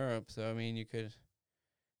trademarked in Europe, so I mean, you could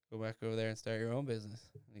go back over there and start your own business."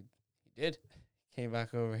 And he did. Came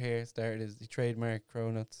back over here, started his trademark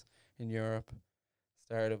cronuts in Europe,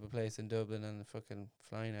 started up a place in Dublin, and fucking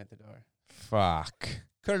flying out the door. Fuck.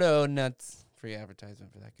 Cronuts. Free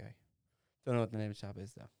advertisement for that guy. Don't know what the name of the shop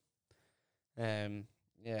is though.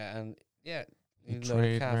 Yeah, and yeah, You he's a little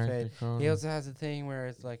trademark cafe. the He corner. also has a thing where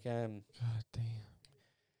it's like God damn.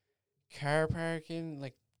 car parking,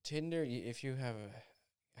 like Tinder. If you have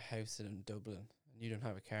a house in Dublin and you don't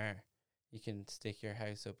have a car, you can stick your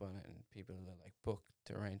house up on it, and people will like book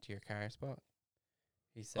to rent your car spot.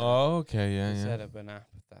 He set Oh, okay. Yeah, he yeah. set up an app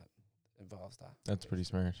that involves that. That's pretty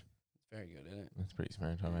smart. It's very good, isn't it? That's pretty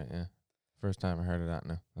smart. All right. Yeah. First time I heard of that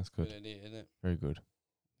now. That's good. Good idea, isn't it? Very good.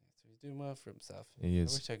 So he's doing well for himself. He I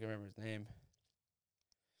is. wish I could remember his name.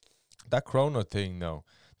 That Chrono thing though,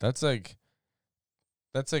 that's like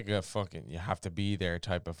a fucking you have to be there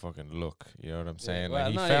type of fucking look. You know what I'm Yeah, saying? well,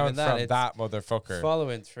 Like he not found even that, from it's that motherfucker.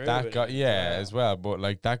 Following through. That with guy, it yeah, as well. But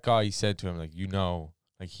like that guy, he said to him, like,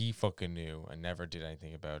 like he fucking knew and never did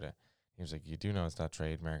anything about it. He was like, you do know it's that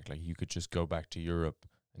trademark. Like you could just go back to Europe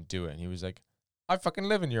and do it. And he was like, I fucking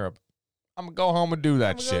live in Europe. I'm gonna go home and do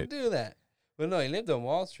that I'm shit. gonna do that. Well, no, he lived on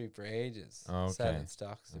Wall Street for ages, Okay. selling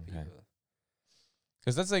stocks to Okay. people.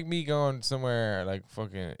 Because that's like me going somewhere like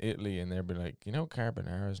fucking Italy and they'll be like, you know,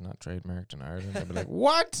 carbonara's not trademarked in Ireland. I'll be like,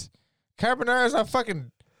 what? Carbonara's not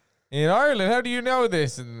fucking in Ireland? How do you know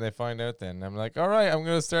this? And then they find out then. I'm like, all right, I'm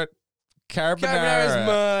going to start Carbonara's carbonara.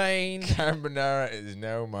 mine. Carbonara is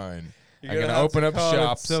now mine. You're I'm gonna gonna have open to up call it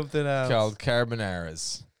shops something else. called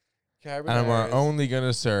Carbonara's. Carbonara. And we're only going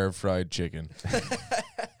to serve fried chicken.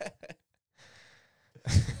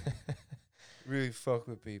 Really fuck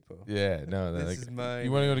with people. Yeah, no. They're This like, is mine.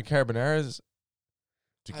 you want to go to Carbonara's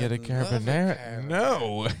to get a I'd love a carbonara? carbonara.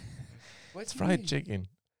 No. What It's do you fried mean? chicken.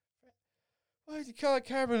 Why do you call it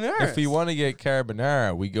carbonara? If we want to get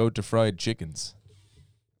carbonara, we go to fried chickens.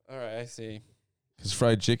 All right, I see. Because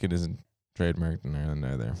fried chicken isn't trademarked in Ireland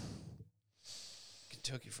either.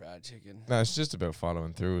 Kentucky Fried Chicken. No, it's just about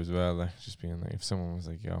following through as well. Like, just being like, if someone was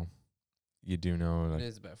like, yo, you do know, It like,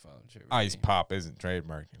 is about following through. Ice really. Pop isn't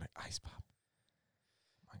trademarked. You're like, Ice Pop.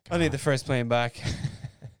 My I need the God. first plane back.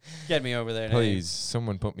 Get me over there now. Please,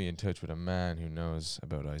 someone put me in touch with a man who knows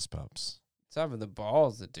about Ice Pops. It's having the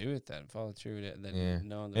balls to do it then, follow through with it, and then Yeah.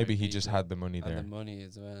 knowing the Maybe right he just people had the money and there. the money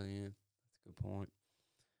as well. Yeah, that's a good point.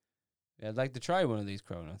 Yeah, I'd like to try one of these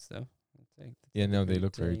cronuts though. Yeah, no, they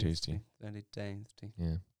look very tasty. Very tasty.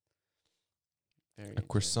 Yeah. Very A interesting.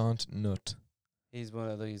 croissant nut. He's one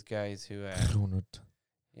of these guys who Cronut.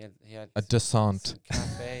 he had A descent. some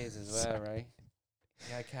cafes as well, Sorry. right?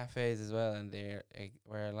 He had cafes as well, and they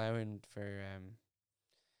were allowing for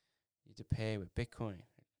you to pay with Bitcoin.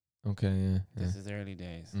 Okay, yeah. This is early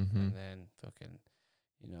days, Mhm. and then fucking,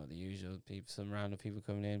 the usual people, some random people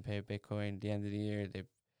coming in, pay Bitcoin. At the end of the year, they've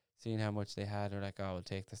seen how much they had. They're like, "Oh, we'll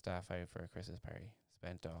take the staff out for a Christmas party."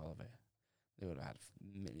 Spent all of it. They would have had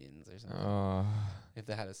millions or something if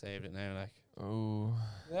they had saved it now. Like, Oh.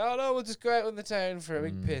 no, we'll just go out in the town for a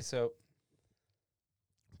big Mm. piss up.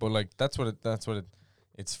 But like that's what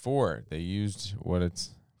it's for. They used what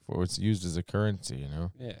it's for. It's used as a currency, you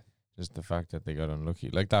know. Yeah. Just the fact that they got unlucky.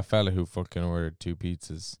 Like that fella who fucking ordered 2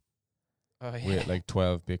 pizzas Oh yeah. with like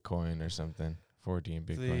 12 Bitcoin or something. 14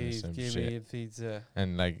 Bitcoin Please or some give shit. me a pizza.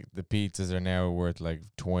 And like the pizzas are now worth like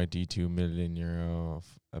 22 million euro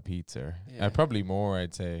a pizza. Yeah. Probably more,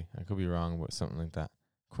 I'd say. I could be wrong, but something like that.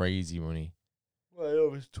 Crazy money. Well, I know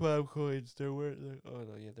it was 12 coins. They're worth like,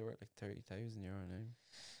 they're worth like 30,000 euro now.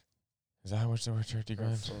 Is that how much they were? 30 For a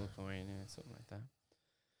grand? full coin, yeah, something like that.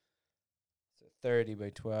 So 30 by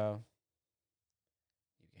 12.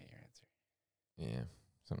 You get your answer. Yeah,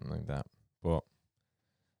 something like that. But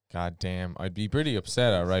god damn, I'd be pretty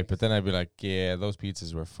upset, alright, but then I'd be like, yeah, those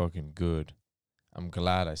pizzas were fucking good. I'm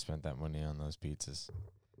glad I spent that money on those pizzas.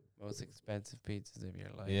 Most expensive pizzas of your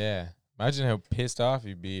life. Yeah. Imagine how pissed off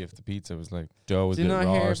you'd be if the pizza was like dough was Did you a bit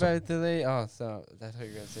not raw hear or something. about the lady? Oh, so I thought you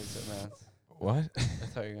were going to say something else. What? I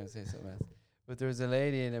thought you were going to say something else. But there was a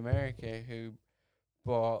lady in America who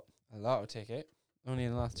bought a lotto ticket only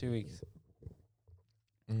in the last 2 weeks.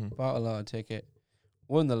 Mhm. Bought a lotto ticket,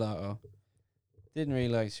 won the lotto, didn't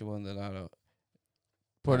realise she won the lotto.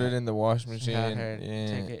 Put it in the wash She machine. had her Yeah.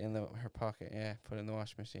 ticket in her pocket, put it in the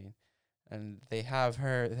wash machine. And they have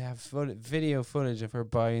video footage of her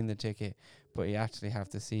buying the ticket, but you actually have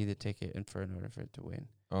to see the ticket in order for it to win.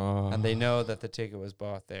 Oh. And they know that the ticket was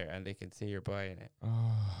bought there, and they can see her buying it,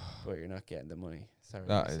 Oh. but you're not getting the money. Sorry,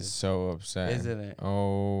 That missus. is so upsetting. Isn't it?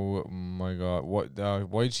 Oh my god. What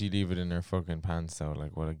why'd she leave it in her fucking pants though?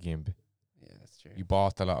 Like what a gimp. Yeah, that's true. You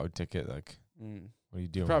bought the lotto ticket, like what are you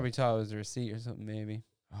doing? Probably thought it was a receipt or something, maybe.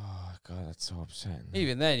 Oh god, that's so upsetting.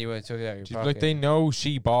 Even then, you would have took it out of your She's pocket. like they know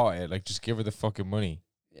she bought it, like just give her the fucking money.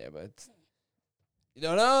 Yeah, but you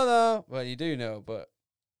don't know though. Well, you do know, but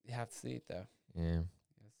you have to see it though. Yeah. You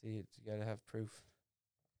gotta see it. You gotta have proof.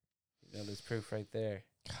 There's proof right there.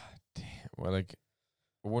 God damn. Well, like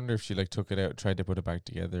I wonder if she like took it out, tried to put it back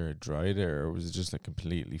together, or dried it, or was it just like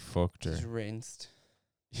completely fucked her? Just rinsed.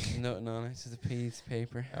 Nothing on it. Just a piece of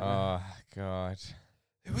paper. Oh god.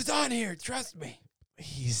 It was on here. Trust me.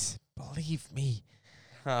 Please believe me.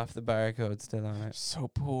 Half the barcode still on it. So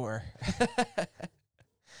poor.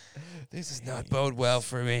 This does not bode well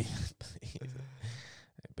for me. Please.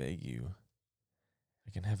 I beg you.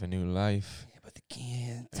 I can have a new life. Yeah, but the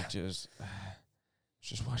kids. I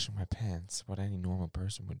just washing my pants. What any normal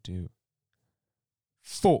person would do.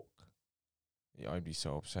 Fuck. Yeah, I'd be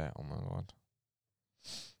so upset. Oh my god.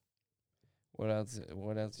 What else?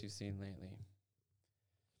 What else you seen lately?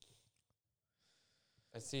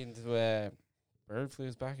 I seen the bird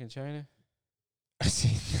flu's back in China. I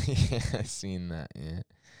seen that. Yeah,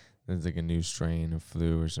 there's like a new strain of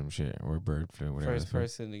flu or some shit, or bird flu, whatever. First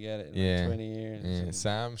person to get it in Yeah. like 20 years. or Yeah, something.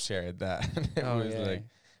 Sam shared that. And it Oh, was yeah. like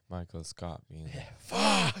Michael Scott being like,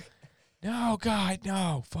 Fuck! "No, God,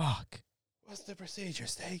 no, fuck." What's the procedure?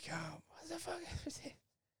 Stay calm. What's the fucking procedure?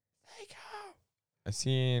 Stay calm. I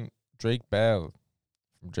seen Drake Bell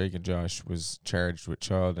from Drake and Josh was charged with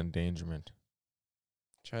child endangerment.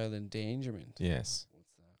 Child endangerment. Yes.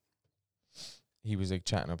 What's that? He was like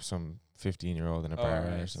chatting up some 15-year-old in a Oh, bar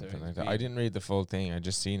right, or so something he's like that. I being- didn't read the full thing. I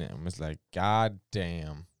just seen it and was like, God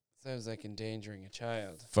damn. Sounds like endangering a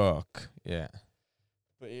child. Fuck. Yeah.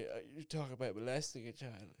 But you're talking about molesting a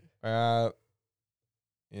child. Well,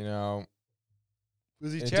 you know,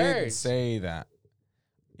 Was he it charged? didn't say that.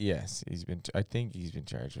 Yes, I think he's been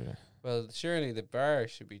charged with it. Well, surely the bar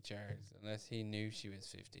should be charged unless he knew she was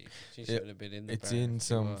 15. She should have been in the bar. It's in if she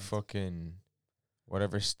some was. fucking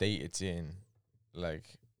whatever state it's in. Like,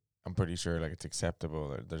 I'm pretty sure like it's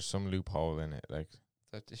acceptable. Or there's some loophole in it, like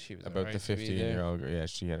That she was about alright the to be there. 15-year-old girl. Yeah,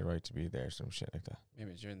 she had a right to be there. Some shit like that.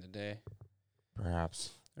 Maybe during the day.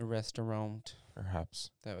 Perhaps. A restaurant. Perhaps.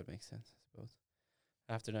 That would make sense, I suppose.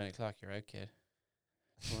 After 9 o'clock, you're out, kid.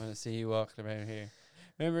 I want to see you walking around here.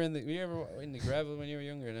 Remember were you ever in the gravel when you were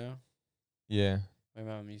younger? No. Yeah. My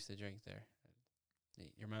mum used to drink there.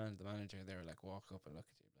 Your man, the manager, they were like walk up and look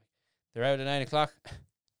at you like they're out at 9 o'clock,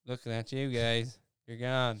 looking at you guys. You're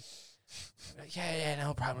gone. Like, yeah,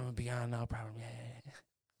 no problem. We'll be gone. No problem. Yeah.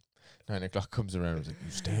 9 o'clock comes around. It's like,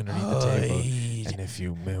 you stay underneath the table, and if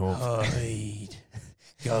you move, Hide.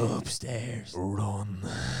 Go upstairs. run.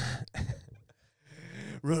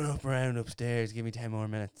 Run up around upstairs. Give me 10 more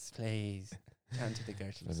minutes, please. Can't to the For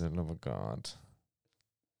curtains. the love of God.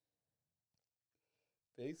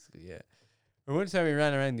 Basically, yeah. Or one time we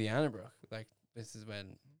ran around the Annabrook. Like, this is when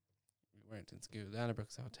we weren't in school. The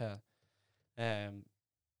Annabrook's a hotel. And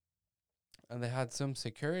they had some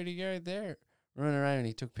security guard there running around, and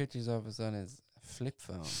he took pictures of us on his flip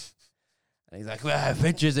phone. And he's like, well, I have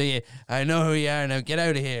pictures of you. I know who you are now. Get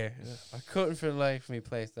out of here. I couldn't for the life of me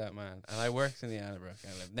place that man. And I worked in the Annabrook,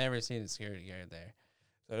 and I've never seen a security guard there.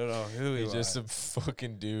 So I don't know who he He's was. just some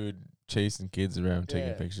fucking dude chasing kids around, taking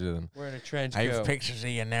Yeah. pictures of them. Wearing a trench I have coat. pictures of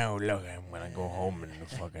you now. Look, I'm gonna go home and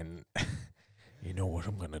fucking. You know what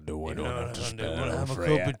I'm gonna do? I don't have to spell it Wanna out have a for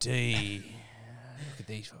cup you. of tea. Look at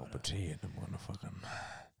these Cup photos. of tea, and I'm gonna fucking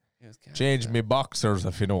It was kinda change sad. me boxers,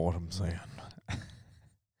 if you know what I'm saying. It's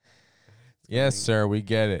Yes, gonna- sir. We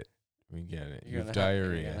get it. We get it. You're You've gonna have- You're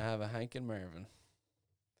diarrhea. gonna have a Hank and Mervyn.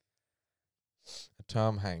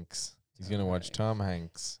 Tom Hanks. He's gonna watch Alright. Tom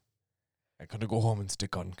Hanks. I'm gonna go home and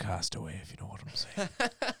stick on Castaway, if you know what I'm saying.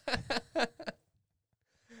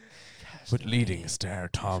 But leading star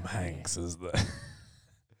Tom Hanks is the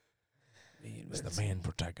is the main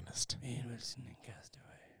protagonist. Ian Wilson and Castaway.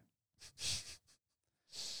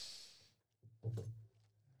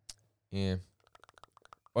 Yeah.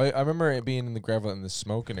 I remember it being in the gravel in the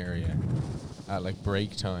smoking area at like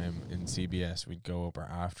break time in CBS. We'd go up, or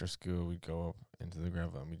after school we'd go up into the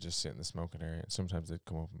gravel and we'd just sit in the smoking area. And sometimes they'd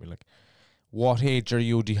come up and be like, "What age are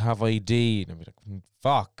you? Do you have ID?" And I'd be like,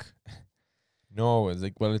 "Fuck." No, it's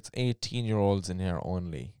like, well, it's 18-year-olds in here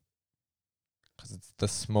only. 'Cause it's the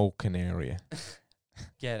smoking area.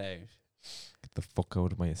 Get out. Get the fuck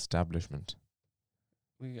out of my establishment.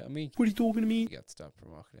 We got me. What are you talking to We me? got stopped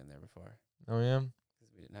from walking in there before Oh, yeah?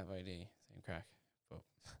 because we didn't have ID. Same crack. But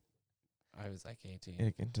I was like 18.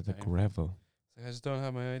 Get into the Right. gravel. So I just don't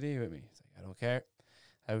have my ID with me. It's like, I don't care.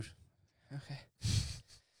 Out. Okay.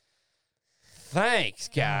 Thanks,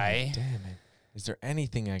 guy. God damn it. Is there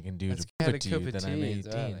anything I can do Let's to get prove a it to cup you of that I'm tea 18?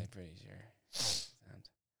 as well, I'm pretty sure. And,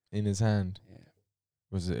 In his hand. yeah.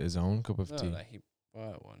 Was it his own cup of No, tea? like he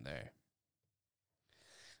bought one there.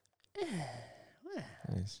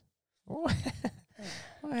 Nice. Oh,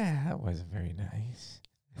 well, that was very nice.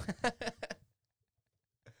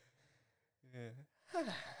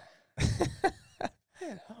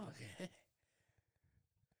 Okay.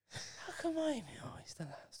 How come I'm always the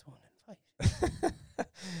last one in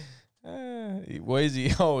fight? Why is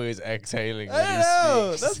he always exhaling when I don't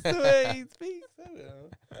know. he That's speaks? the way he speaks. I don't know.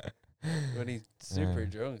 When he's super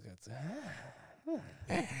drunk, it's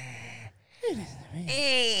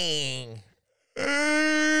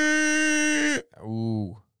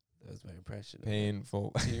Ooh, that was my impression. of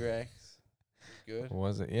painful. T-Rex. Good.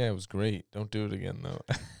 Was it? Yeah, it was great. Don't do it again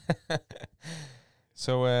though.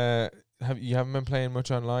 So, you haven't been playing much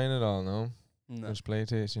online at all, no? No, Just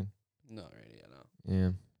PlayStation. not really. I know.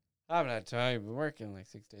 Yeah. I haven't had time. I've been working like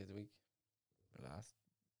 6 days a week for the last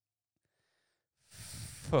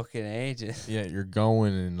fucking ages. Yeah, you're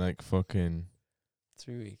going in like fucking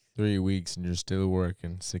 3 weeks. 3 weeks and you're still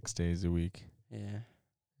working 6 days a week. Yeah.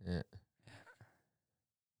 Yeah.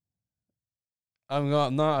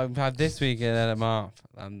 I've had this week and then I'm off.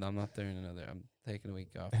 I'm not doing another. I'm taking a week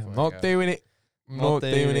off. I'm before I not go. doing it. I'm not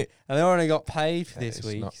doing it. And I already got paid for this It's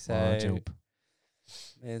week, not so my job.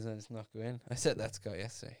 may as well just not go in. I said that to Scott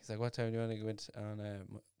yesterday. He's like, "What time do you want to go in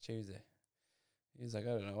on Tuesday?" He's like, "I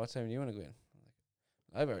don't know. What time do you want to go in?" I'm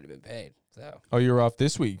like, "I've already been paid, so Oh, you're off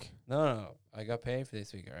this week? no, I got paid for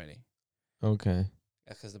this week already. Okay.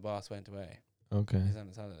 That's because the boss went away. Okay. He's on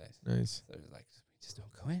his holidays. Nice. So it was like, we just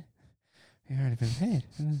don't go in. We've already been paid."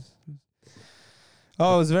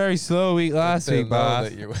 Oh, it was a very slow week last They'll week, know boss.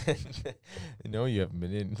 that you know you haven't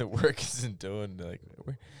been in. The work isn't done. They're like,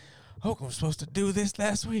 "Oh, I'm supposed to do this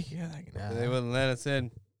last week." You're like, nah. They wouldn't let us in.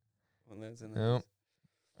 Wouldn't let us in. No.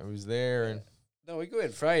 I was there and No, we go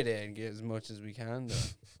in Friday and get as much as we can done.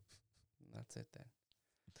 That's it then.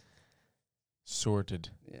 sorted.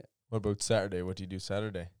 Yeah. What about Saturday? What do you do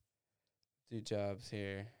Saturday? Do jobs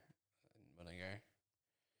here in Mullingar.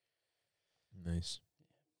 Nice.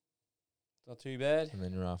 It's not too bad. And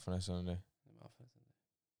then you're off on a Sunday. I'm off on Sunday.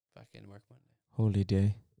 Back in work Monday. Holy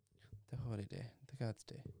day. The holy day. The God's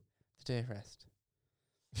day. The day of rest.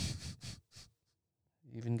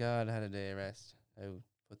 Even God had a day of rest. Oh,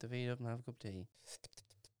 Put the feet up and have a cup of tea.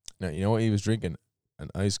 No, you know what he was drinking? An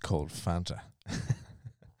ice cold Fanta.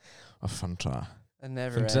 A Fanta. A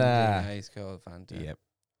never Fanta. ending ice cold Fanta. Yep.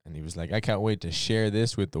 And he was like, I can't wait to share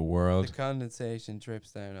this with the The world. condensation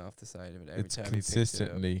drips down off the side of it every It's time he picks it up.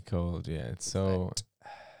 consistently cold. Yeah, it's so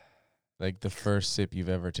like the first sip you've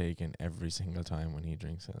ever taken every single time when he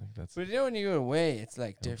drinks it. Like that's But you know when you go away, it's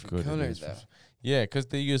like how different good it colours is for though. Yeah, 'cause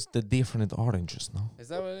they use the different oranges, no? Is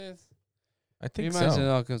that what it is? I You think imagine it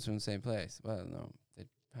so. all comes from the same place. Well, no, they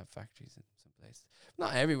have factories in some places.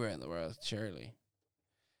 Not everywhere in the world, surely.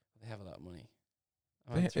 They have a lot of money.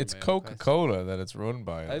 I'm answering It's my own Coca-Cola that it's run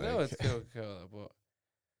by. question. I know like. it's Coca-Cola, but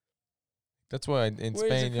That's why in Where's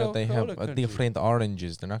Spain, the you know, they have Coca-Cola country? different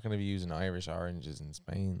oranges. They're not going to be using Irish oranges in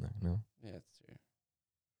Spain, like, no. yeah, it's true.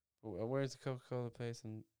 But where's the Coca-Cola place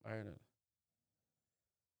in Ireland?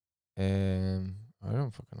 I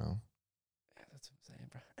don't fucking know. Yeah, that's what I'm saying,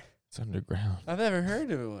 bro. It's underground. I've never heard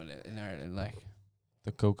of one in Ireland. Like,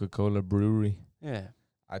 The Coca-Cola brewery. yeah,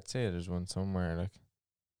 I'd say there's one somewhere. Like,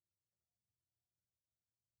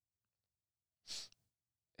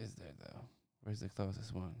 is there though? Where's the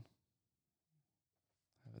closest one?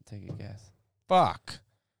 I would take a guess. fuck.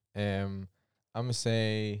 I'm gonna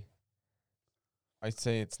say. I'd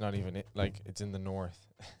say it's not even it. Like, it's in the north.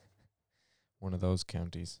 One of those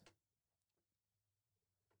counties.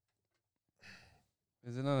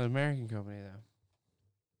 Is it not an American company though?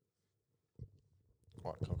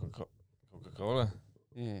 What, Coca-Cola?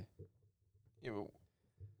 Yeah. Yeah, but,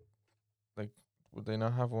 like, would they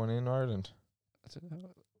not have one in Ireland? I don't know.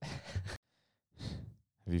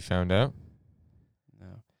 Have you found out? No,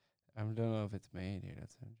 I don't know if it's made here.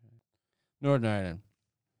 That's what I'm trying. Northern Ireland.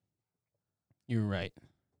 You're right.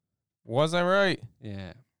 Was I right?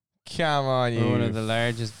 Yeah. Come on, you. We're one of the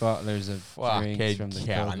largest bottlers of fucking drinks from the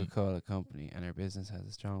cunt. Coca-Cola company, and our business has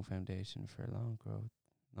a strong foundation for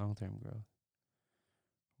long-term growth.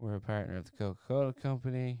 We're a partner of the Coca-Cola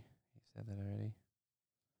company. You said that already.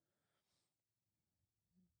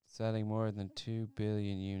 Selling more than 2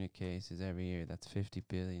 billion unit cases every year. That's 50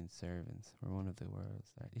 billion servings. We're one of the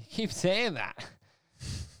world's. You keep saying that.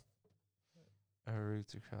 Our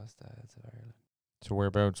roots across the Isles of Ireland. So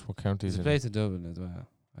whereabouts? What counties? There's a place in Dublin as well.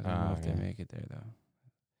 I don't know Ah, if they yeah. make it there though.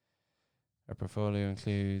 Our portfolio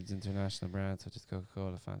includes international brands such as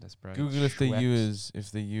Coca-Cola, Fanta, Sprite, Google if they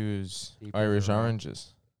Schweppes, use Deeper Irish Rock.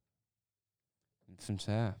 oranges. and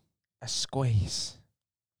Fanta. A squeeze.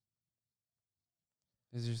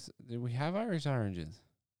 Do we have Irish oranges?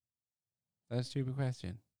 That's a stupid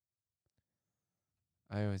question.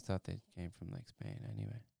 I always thought they came from like Spain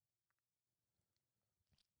anyway.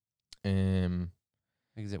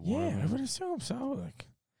 Like, is it warm? Yeah, I would assume so. Like,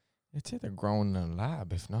 it's either grown in a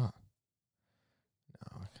lab, if not.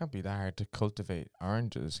 No, it can't be that hard to cultivate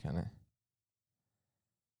oranges, can it?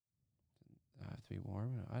 Have to be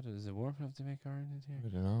warm enough. Is it warm enough to make oranges here? I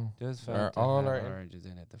don't know. Does Are Fanta all have our oranges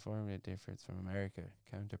in it? The formula differs from America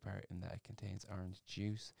counterpart in that it contains orange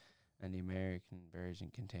juice, and the American version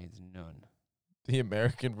contains none. The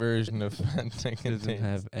American version of Fanta Doesn't contains.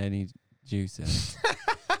 have any juice in it.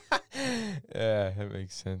 Yeah, that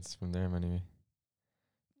makes sense from them anyway.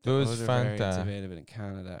 The Does other variants Fanta available in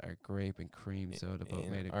Canada are grape and cream soda, both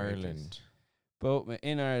made in of grape juice. Ireland? Both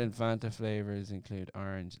in Ireland, Fanta flavors include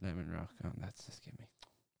orange, lemon, rock. Oh, that's just give me.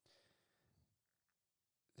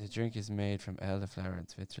 The drink is made from elderflower in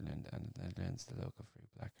Switzerland, and it blends the local fruit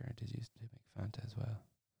blackcurrant is used to make Fanta as well.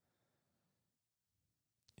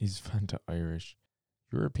 Is Fanta Irish?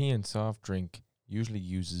 European soft drink usually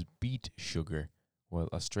uses beet sugar, while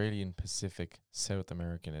Australian, Pacific, South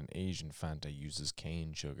American, and Asian Fanta uses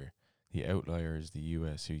cane sugar. The outlier is the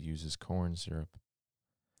US, who uses corn syrup.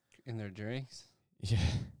 In their drinks? Yeah.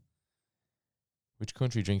 Which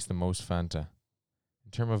country drinks the most Fanta?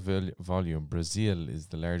 In terms of volume, Brazil is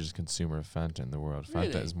the largest consumer of Fanta in the world.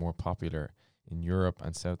 Fanta Really? is more popular in Europe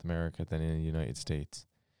and South America than in the United States.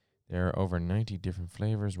 There are over 90 different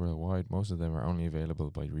flavors worldwide. Most of them are only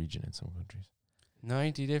available by region in some countries.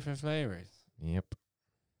 90 different flavors. Yep.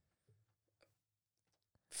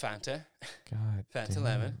 Fanta. God. Fanta damn.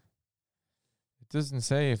 lemon. It doesn't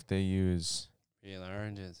say if they use. Real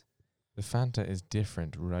oranges. The Fanta is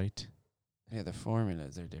different, right? Yeah, the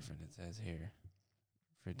formulas are different, it says here.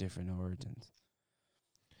 For different origins.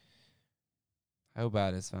 How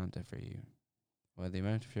bad is Fanta for you? While the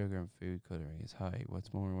amount of sugar and food coloring is high,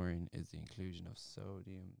 what's more worrying is the inclusion of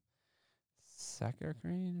sodium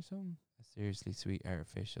saccharine or something? A seriously sweet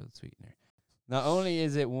artificial sweetener. Not only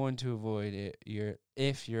is it one to avoid it,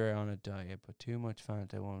 if you're on a diet, but too much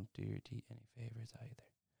Fanta won't do your teeth any favors either.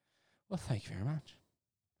 Well, thank you very much.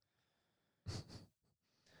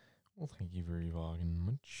 Well, thank you very fucking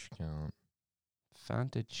much, Count.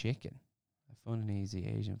 Fanta chicken. A fun and easy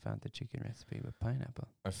Asian Fanta chicken recipe with pineapple.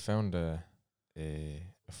 I found a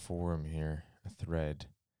forum here, a thread,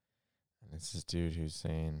 and it's this dude who's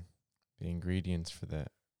saying the ingredients for the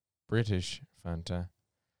British Fanta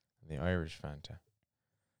and the Irish Fanta.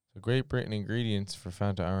 So Great Britain ingredients for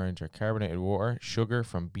Fanta Orange are carbonated water, sugar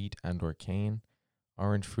from beet and or cane,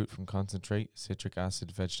 orange fruit from concentrate, citric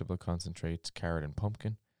acid, vegetable concentrates, carrot and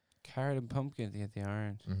pumpkin. Carrot and pumpkin to get the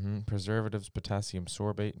orange. Preservatives, potassium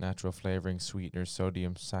sorbate, natural flavoring, sweeteners,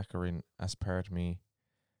 sodium, saccharin, aspartame,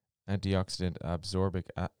 antioxidant,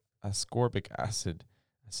 ascorbic acid,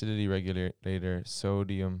 acidity regulator,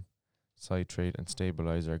 sodium citrate, and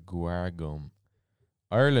stabilizer, guar gum.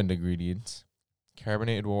 Ireland ingredients: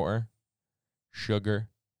 carbonated water, sugar,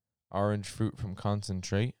 orange fruit from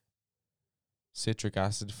concentrate, citric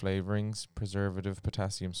acid flavorings, preservative,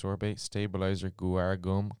 potassium sorbate, stabilizer, guar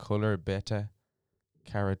gum, color, beta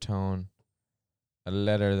carotene, a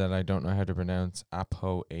letter that I don't know how to pronounce,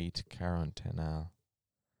 apo8 carotenal.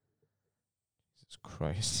 Jesus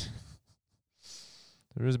Christ.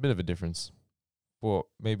 There is a bit of a difference, but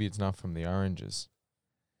maybe it's not from the oranges.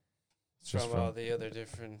 It's just From all the other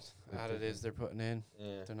different additives they're putting in.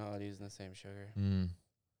 Yeah. They're not all using the same sugar.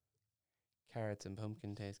 Carrots and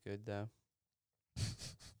pumpkin taste good though.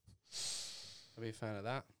 I'll be a fan of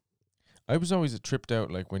that. I was always tripped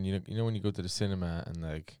out, like when you know when you go to the cinema and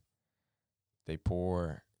like they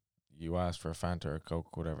pour, you ask for a Fanta or a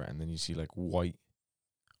Coke, whatever, and then you see like white,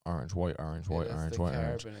 orange, white, orange, white, that's orange, the white,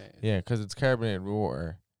 orange. carbonated. Yeah, because it's carbonated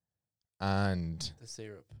water and The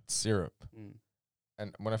syrup. syrup. Mm.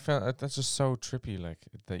 And when I found that's just so trippy, like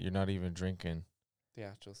that you're not even drinking. The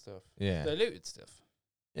actual stuff. Yeah, Diluted stuff.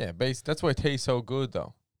 yeah. That's why it tastes so good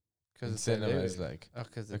though. Because In it's cinema diluted. is like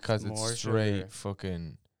because it's more straight sugar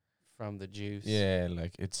fucking. from the juice. Yeah,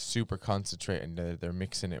 like it's super concentrated, and they're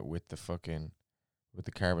mixing it with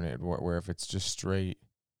the carbonated water. Where if it's just straight,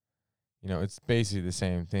 it's basically the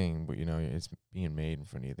same thing, but it's being made in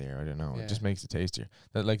front of you there. I don't know. Yeah. It just makes it tastier.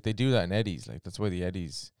 That like they do that in Eddie's. Like that's why the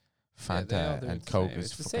Eddie's Yeah, they all Fanta do and it the Coke same. is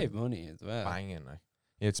It's to fucking save money as well. banging. Like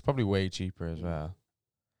yeah, it's probably way cheaper as Mm. well.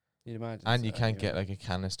 You'd imagine. And you so, can't get anyway. like a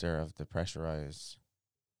canister of the pressurized.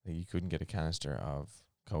 Like you couldn't get a canister of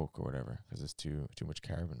Coke or whatever because it's too much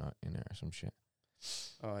carbon in it or some shit.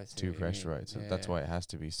 Oh, I see. Too what you mean. pressurized. So Yeah, that's yeah. why it has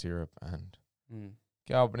to be syrup and Mm,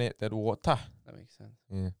 carbonated water. that makes sense.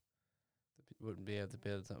 Yeah, Wouldn't be able to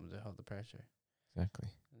build something to hold the pressure, exactly.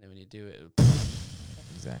 and then when you do it, it'll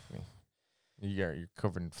Exactly. You're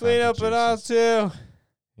covered in clean Fanta up it all juices. too.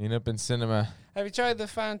 Clean up in cinema. Have you tried the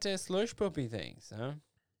Fanta slush puppy things? Huh?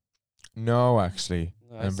 No, actually.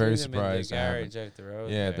 No, I'm I've very seen them in the surprised I haven't. garage out the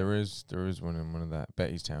road. Yeah, there there is one in one of that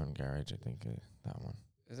Bettystown garage, I think, that one.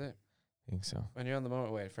 is it. I think so. When you're on the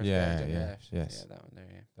motorway, first Yeah, garage on the yeah, left. yes. Yeah, that one there.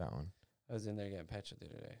 Yeah, That one. I was in there getting petrol the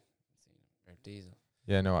other day. Seen them. Or diesel.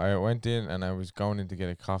 Yeah, no, I went in and I was going in to get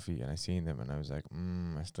a coffee and I seen them and I was like,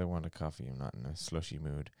 I still want a coffee. I'm not in a slushy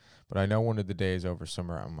mood. But I know one of the days over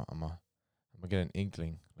summer I'm gonna get an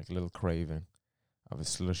inkling, like a little craving of a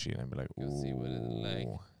slushy, and I'd be like, You'll see what it's like.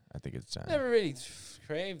 ooh, I think it's time. Never really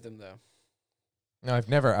craved them though. No, I've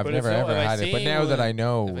never But if ever if I had it. But seen now that one- I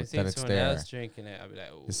know if I seen that it's someone there, else drinking it, I'd be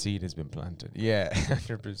like, the seed has been planted. Yeah,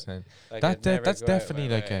 100%. Like, I'd never That's go out definitely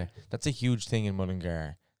my like way. that's a huge thing in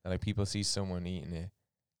Mullingar. That like people see someone eating it,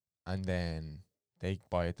 and then they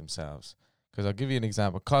buy it themselves. Because I'll give you an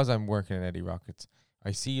example. Because I'm working at Eddie Rockets,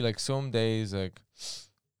 I see like some days like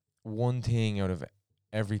one thing out of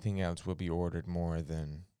everything else will be ordered more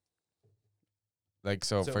than like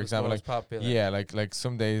so. So For it was example, most like popular. yeah, like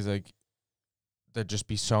some days like there'd just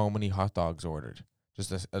be so many hot dogs ordered.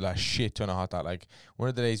 Just a shit ton of hot dogs. Like one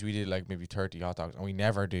of the days we did like maybe 30 hot dogs, and we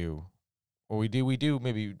never do. Well, we do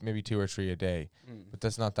maybe 2 or 3 a day, but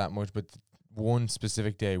that's not that much. But one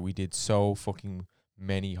specific day we did so fucking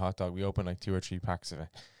many hot dogs. We opened like 2 or 3 packs of it,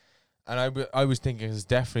 and I was thinking it's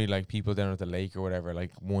definitely like people down at the lake or whatever.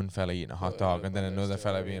 Like one fella eating a hot Putting it dog, up and then on their another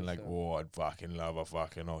fella story being and like, stuff. "Oh, I'd fucking love a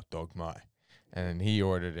fucking hot dog, mate." And then he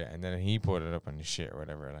ordered it, and then he put it up on his shit or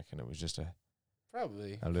whatever. Like, and it was just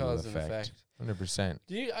Probably a little cause and effect. effect. 100%.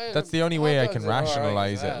 Do you, That's the only way I can hot dogs are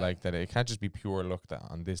alright as rationalize it, well. like that. It can't just be pure luck that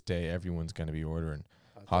on this day everyone's going to be ordering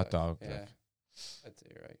hot dog. Yeah, Like, I'd say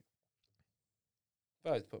you're right. But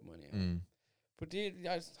I always put money on. mm. But do you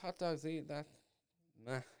hot dogs eat that?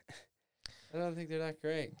 Nah. I don't think they're that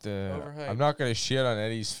great. I'm Overhyped. not gonna shit on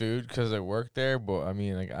Eddie's food 'cause I work there, but I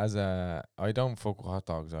mean, like, I don't fuck with hot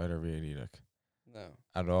dogs either, really, like, No.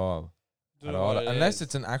 at all, Don't know what it unless is.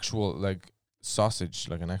 it's an actual like sausage,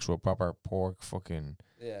 like an actual proper pork, fucking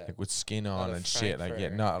Yeah. like with skin Not on a and shit, like yeah,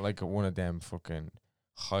 Frankfurter. not like one of them fucking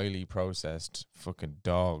highly processed fucking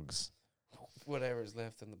dogs. Whatever's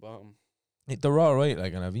left in the bottom. They're all right,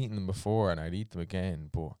 like, and I've eaten them before, and I'd eat them again,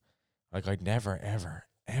 but like I'd never ever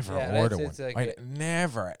Yeah, order it's one. like I'd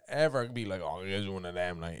never ever be like, oh, here's one of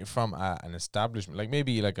them, like from an establishment, like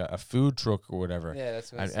maybe like a food truck or whatever, Yeah,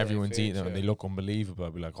 that's what and everyone's eating them and they look unbelievable.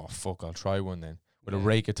 I'll be like, oh fuck, I'll try one then with a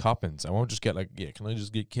rake of toppings. I won't just get like, yeah, can I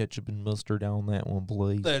just get ketchup and mustard on that one,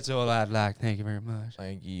 please? That's all I'd like. Thank you very much.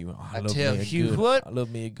 Thank you. I tell you what, I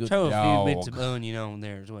love me a good throw a dog. few bits of onion on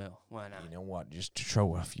there as well. Why not? You know what? Just to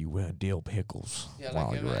throw a few dill pickles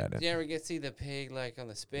while you're at Do it. you ever see the pig like on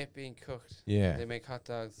the spit being cooked? Yeah. They make hot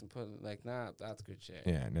dogs and put it like, nah, that's good shit.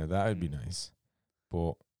 Yeah, no, that would be nice.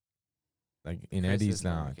 But like in Christmas Eddie's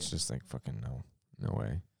now, market. it's just like fucking no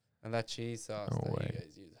way. And that cheese sauce No that way. you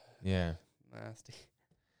guys use. Yeah. Nasty.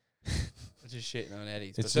 I'm just shitting on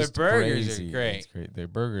Eddie's. It's But their just burgers crazy. are great. It's great. Their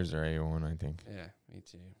burgers are A1, I think. Yeah, me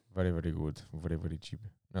too. Very, very good. Very, very cheap.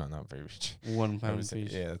 No, not very cheap. 1 I pound would say-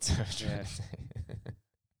 fish. yeah, that's what I was trying Yeah. to say.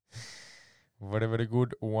 Very, very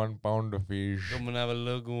good. 1 pound of fish. Come and have a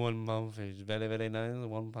look at 1 pound fish. Very, very nice.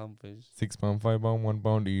 1 pound fish. 6 pound, 5 pound, 1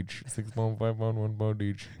 pound each. 6 pound, 5 pound, 1 pound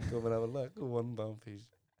each. Come and have a look at 1 pound fish.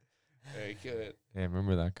 Very good. Yeah,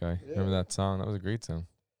 remember that guy? Remember Yeah. that song? That was a great song.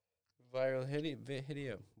 Viral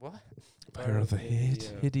video. What? Viral the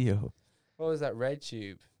hit video. What was that? Red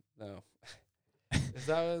Tube? No. Is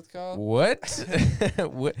that what it's called? What?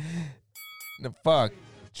 What? The fuck?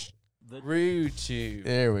 Rude Tube.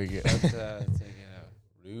 There we go. That's take it out.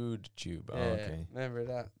 Rude tube. Oh, Yeah, okay. remember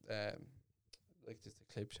that? Like just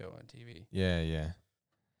a clip show on TV. Yeah, yeah.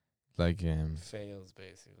 Like Fails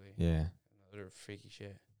basically. yeah. Other freaky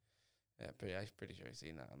shit. Yeah, I'm pretty sure I've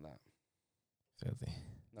seen that on that. Filthy.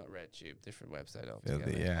 Not Red Tube, different website altogether.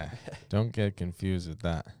 Filthy, yeah. Don't get confused with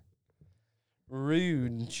that.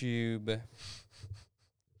 Rude Tube.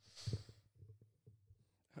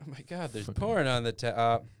 Oh my god, there's Fucking- porn on the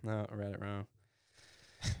top. No, I read it wrong.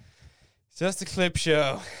 It's just a clip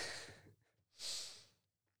show.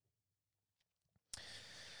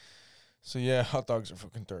 So yeah, hot dogs are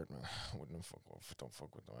fucking dirt, man. I wouldn't don't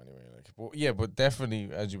fuck with them anyway. Like, but yeah, but definitely,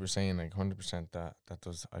 as you were saying, like 100% that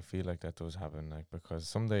does. I feel like that does happen, like, because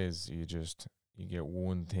some days you get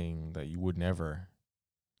one thing that you would never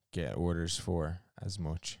get orders for as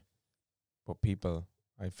much, but people,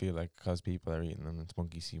 I feel like, because people are eating them, it's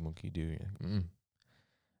monkey see, monkey do. You're like,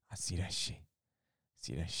 I see that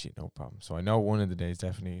shit, no problem. So I know one of the days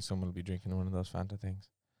definitely someone will be drinking one of those Fanta things.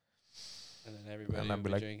 And then everybody And I'd will be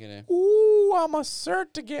be like, drinking it. Ooh, I'm a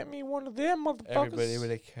cert to get me one of them motherfuckers. Everybody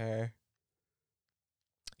with a car.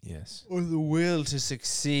 Yes. Or the will to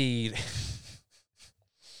succeed. It's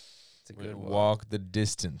a Would good one. walk the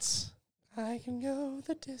distance I can go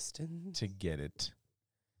the distance. to get it.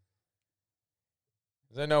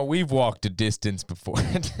 'Cause I know we've walked a distance before.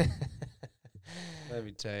 Let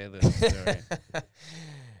me tell you this story.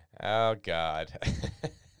 Oh, God.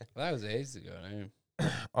 That was ages ago now.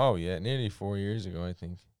 Oh, yeah, nearly 4 years ago, I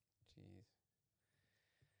think. Jeez.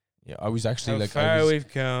 Yeah, I was actually How like, far we've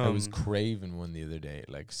come. I was craving one the other day,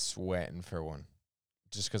 like sweating for one,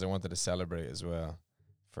 just because I wanted to celebrate as well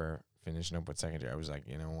for finishing up with second year. I was like,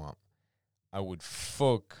 you know what? I would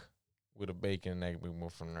fuck with a bacon and egg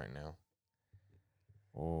McMuffin right now.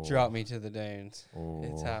 Oh, Drop me to the downs. oh.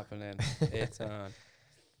 It's happening. It's on.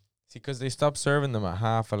 See, because they stopped serving them at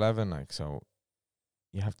 11:30, like, so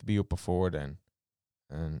you have to be up before then.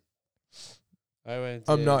 And I went.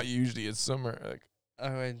 I'm in- not usually at summer. Like, I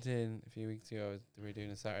went in a few weeks ago. We were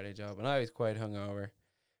doing a Saturday job, and I was quite hungover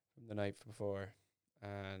from the night before.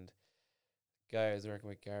 And guy I was working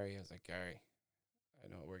with, Gary, I was like, Gary, I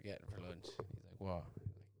know what we're getting for lunch. He's like, what?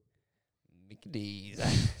 Mickey D's.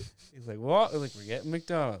 He's like, what? I was like, we're getting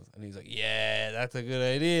McDonald's. And he's like, yeah, that's a good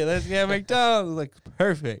idea. Let's get McDonald's. I was like,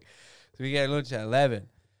 perfect. So we get lunch at 11.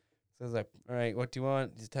 So I was like, all right, what do you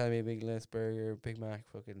want? Just tell me a big list burger, Big Mac,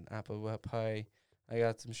 fucking apple pie. I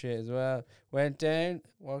got some shit as well. Went down,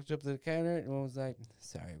 walked up to the counter, and one was like,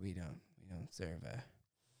 sorry, we don't serve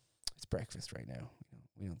it's breakfast right now.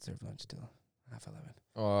 We don't serve lunch till 11:30.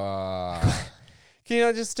 oh, Can you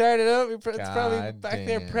not just start it up? It's probably God back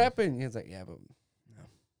there damn. prepping. He was like, yeah, but no,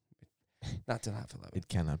 not till 11:30. it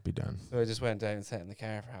cannot be done. So I just went down and sat in the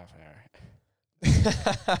car for half an hour.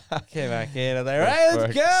 Came back in. I was like, all right,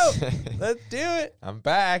 let's go. Let's do it. I'm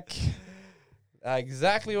back.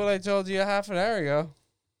 Exactly what I told you a half an hour ago.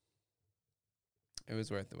 It was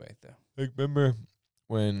worth the wait, though. Like, remember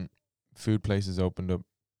when food places opened up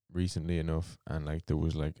recently enough, and like there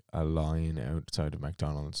was like a line outside of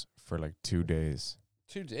McDonald's for like 2 days.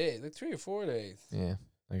 2 days, like 3 or 4 days. Yeah,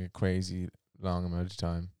 like a crazy long amount of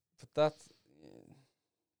time. But that's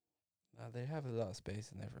They have a lot of space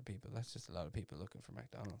in there for people. That's just a lot of people looking for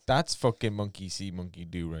McDonald's. That's fucking monkey see, monkey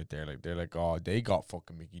do right there. Like they're like, oh, they got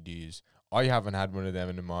fucking Mickey D's. I haven't had one of them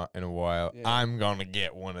in a while. Yeah. I'm gonna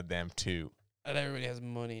get one of them too. And everybody has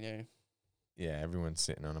money now. Yeah, everyone's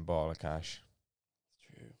sitting on a ball of cash.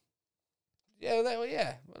 It's true. Yeah,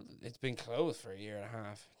 yeah. Well, it's been closed for a year and a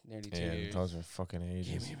half, nearly 2 Yeah, years. those are fucking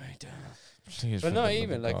ages. Give me McDonald's. Jeez, But for not the love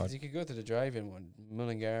even of like God. 'cause you could go to the drive-in one.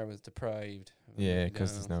 Mullingar was deprived. of a Yeah,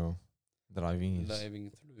 because there's McDonald's no drive-ins.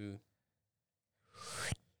 living through.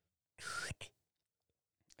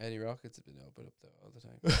 Eddie Rockets have been open up though all the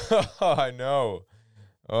time. Oh, I know.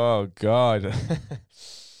 Oh God.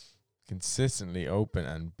 Consistently open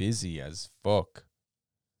and busy as fuck.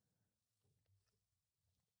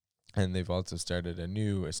 And they've also started a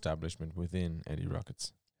new establishment within Eddie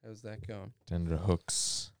Rockets. How's that going? Tender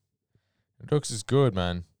Hooks. Hooks is good,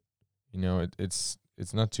 man. You know, it's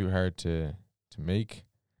not too hard to make,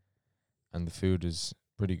 and the food is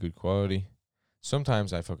pretty good quality.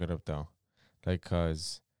 Sometimes I fuck it up though, like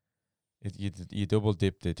 'cause you double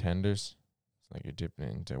dip the tenders. It's like you're dipping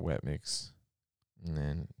it into wet mix, and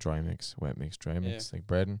then dry mix, wet mix, dry mix, like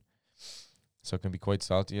breading. So it can be quite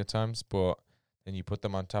salty at times, but then you put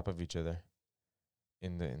them on top of each other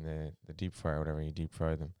in the deep fryer, whatever you deep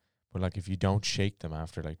fry them. But like if you don't shake them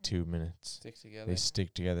after like 2 minutes, Stick together. they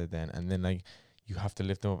stick together then, and then like you have to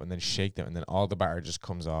lift them up and then shake them, and then all the batter just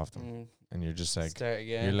comes off them, and you're just like Start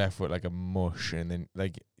again. you're left with like a mush, and then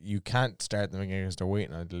like you can't start them again because they're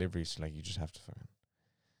waiting on delivery, so like you just have to fucking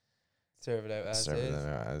Serve it out as serve is.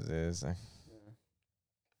 them out as is. Like, Yeah.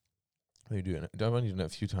 we do it. I've only done it a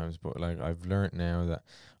few times, but like I've learnt now that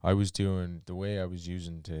I was doing the way I was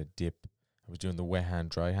using to dip. I was doing the wet hand,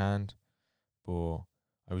 dry hand, but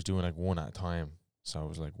I was doing like one at a time. So I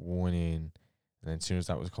was like one in, and then as soon as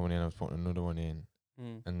that was coming in, I was putting another one in,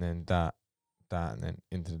 and then that, and then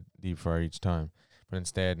into the deep fryer each time. But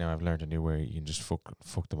instead, now I've learned a new way. You can just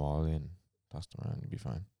fuck them all in, toss them around, and be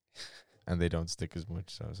fine. And they don't stick as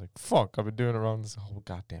much. So I was like, fuck, I've been doing it wrong this whole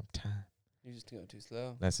goddamn time. You just go too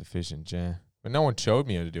slow. Less efficient, yeah. But no one showed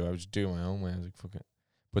me how to do it. I was just doing my own way. I was like, fuck it.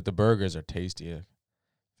 But the burgers are tasty, like,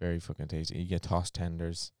 very fucking tasty. You get tossed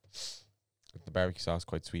tenders. Like the barbecue sauce is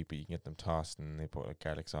quite sweet, but you can get them tossed and they put like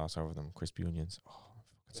garlic sauce over them, crispy onions. Oh,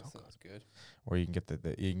 That fucking so good. sounds good. Or you can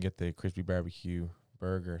get the crispy barbecue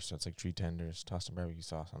burger, so it's like 3 tenders, tossed in barbecue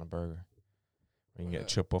sauce on a burger. Or you can get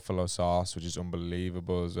Chup Buffalo sauce, which is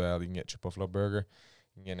unbelievable as well. You can get Chup Buffalo burger.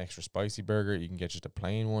 You can get an extra spicy burger. You can get just a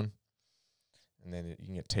plain one. And then you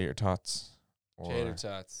can get tater tots. Or Tater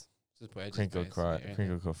tots. Just wedges, crinkle basically, aren't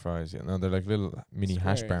crinkle cut fries. Yeah, no, they're like little mini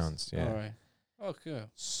hash Squares. browns. Yeah, Alright. Oh, cool.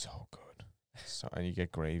 so good. So and you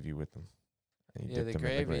get gravy with them. And you Yeah, dip the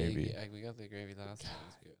them in gravy. We got the gravy last time. It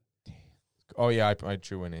was good. Oh yeah, I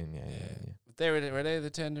threw one in. Yeah. But were they the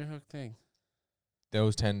tender hook thing?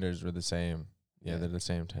 Those tenders were the same. Yeah, Yeah. they're the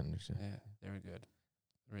same tenders. Yeah. Yeah, they were good.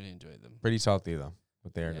 Really enjoyed them. Pretty salty though,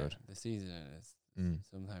 but they're Yeah, good. The seasoning is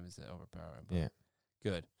sometimes overpowering. But Yeah.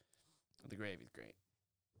 good. The gravy's great.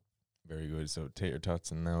 Very good. So tater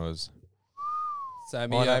tots and those.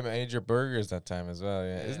 Sammy, Oh, and I made your burgers that time as well.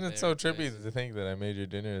 Yeah, Yeah, isn't they it so were trippy amazing. to think that I made your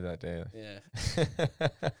dinner that day? yeah,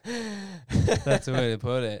 that's the way to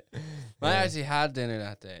put it. I Yeah. actually had dinner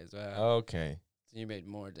that day as well. Okay. So you made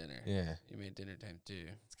more dinner. Yeah, You made dinner time too.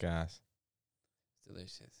 it's gas. It's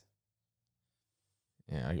delicious.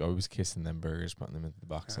 Yeah, I was kissing them burgers, putting them into the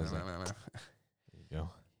box. I was like, there you go.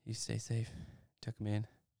 You stay safe. Took him in.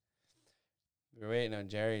 We were waiting on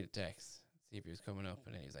Jerry to text, see if he was coming up,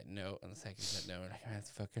 and he was like, no. And the second he said no, we're like, let's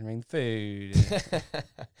fucking ring food.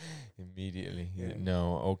 Immediately. Yeah.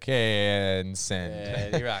 No, okay, and send. Yeah,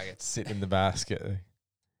 the rockets. Sit in the basket.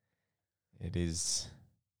 It is.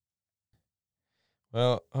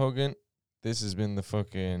 Well, Hogan, this has been the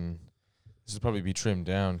fucking. This will probably be trimmed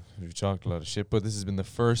down. We've talked a lot of shit, but this has been the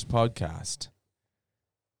first podcast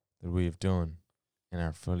that we have done in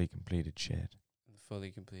our fully completed shed. The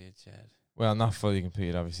fully completed shed. Well, not fully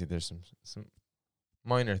complete. Obviously, there's some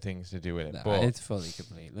minor things to do with it, Nah, but it's fully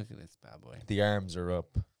complete. Look at this bad boy. the arms are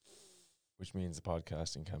up, which means the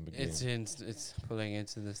podcasting can begin. It's pulling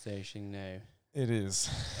into the station now. It is.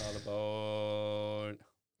 All aboard.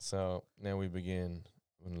 So now we begin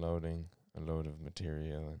unloading a load of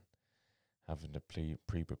material and having to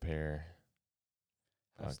pre-prepare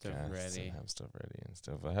Have stuff podcasts ready. and have stuff ready and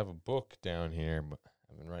stuff. I have a book down here, but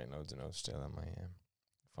I've been writing loads of notes still on my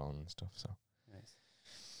phone and stuff. So Nice.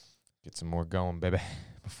 get some more going, baby,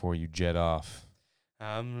 before you jet off.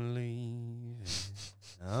 I'm leaving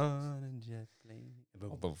on a jet plane.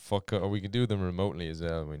 What the fuck? Or we can do them remotely as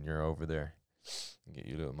well when you're over there. And get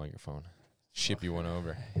you a little microphone. Ship you one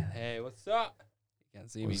over. Hey, what's up? You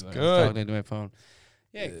can't see me, Was but I good. was talking into my phone.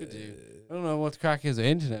 Yeah, good do. I don't know what the crack is with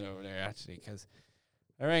internet over there, actually, because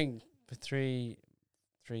I rang for three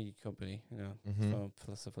company, Mhm. phone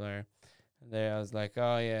plus supplier. And there I was like,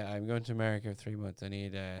 oh, yeah, I'm going to America for 3 months. I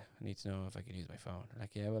need to know if I can use my phone. They're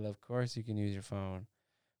like, yeah, well, of course you can use your phone.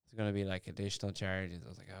 There's going to be, like, additional charges. I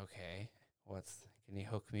was like, okay, can you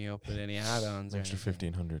hook me up with any add-ons or Extra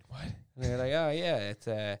anything? 1,500. What? And they're like, oh, yeah, it's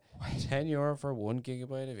 €10 for 1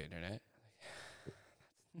 gigabyte of internet.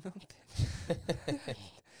 That's nothing.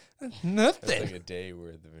 That's Nothing. like a day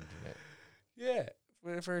worth of internet. Yeah,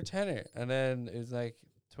 for a tenner. And then it was like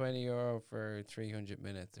 €20 for 300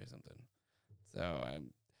 minutes or something. So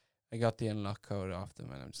I got the unlock code off them,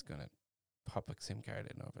 and I'm just going to pop a SIM card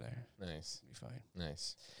in over there. Nice. It'll be fine.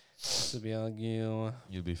 Nice. This will be all you.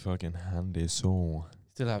 You'll be fucking handy, so.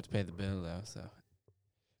 Still have to pay the bill, though, so. Are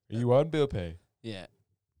you on bill pay? Yeah.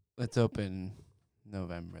 It's up in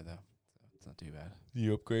November, though. So it's not too bad.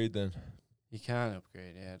 You upgrade then? You can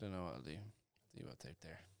upgrade, yeah. I don't know what I'll do. See what's out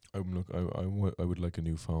there. I would like a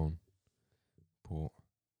new phone. But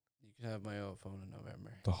You can have my old phone in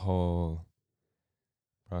November. the whole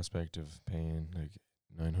prospect of paying like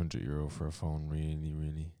 €900 for a phone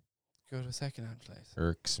really Go to a second-hand place.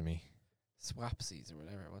 irks me. Swapsies or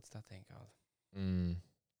whatever. What's that thing called? Mm.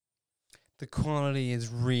 The quality is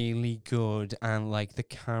really good, and like the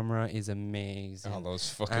camera is amazing. All those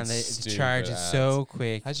fucking and the stupid charge is ads. so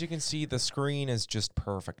quick. As you can see, the screen is just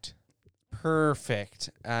perfect. Perfect.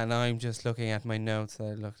 And I'm just looking at my notes that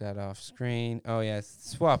I looked at off screen. Oh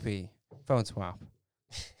yes, Swappy. Phone swap.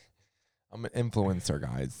 I'm an influencer,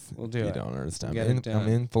 guys. We'll do you it. don't understand. Get it I'm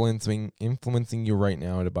done. influencing you right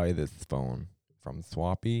now to buy this phone from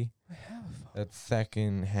Swappy. I have a phone. That's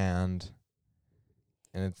second hand.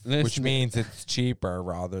 And it's Listen which to- means it's cheaper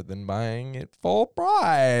rather than buying it full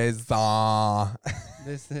price.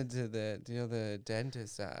 Listen to the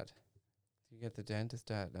dentist ad. You get the dentist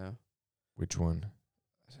ad now. Which one?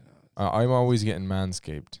 I don't know. I'm always getting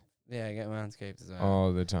Manscaped Yeah, I get Manscaped as well.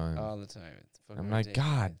 all the time. All the time. It's fucking I'm like, ridiculous.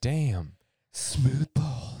 God damn. Smooth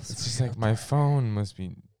balls. It's just like my phone must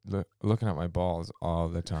be looking at my balls all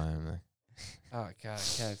the time. Like, Oh God,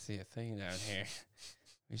 I can't see a thing down here.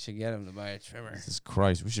 We should get him to buy a trimmer. Jesus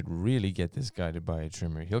Christ, we should really get this guy to buy a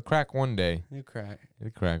trimmer. He'll crack one day. You crack. He'll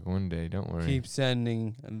crack one day, don't worry. Keep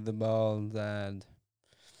sending the balls ad.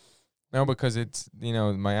 No, because it's,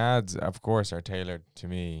 my ads, of course, are tailored to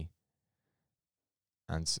me.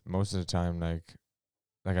 And most of the time, like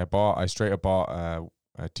I straight up bought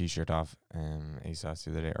a t-shirt off ASOS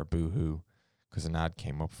the other day, or Boohoo, because an ad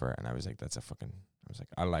came up for it, and I was like,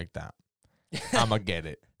 I like that. I'ma get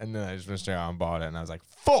it. And then I just went straight out and bought it, and I was like,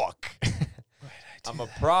 fuck! I'm a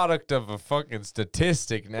product of a fucking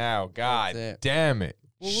statistic now. God it. damn it.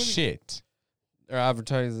 Well, what do you- Shit. Our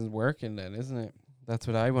advertising's working then, isn't it? That's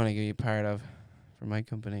what I want to be part of for my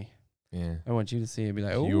company. Yeah. I want you to see it and be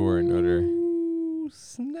like, oh, Pure and utter.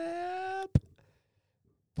 snap.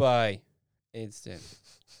 Buy. Instant.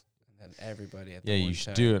 And then everybody at the Yeah, one you should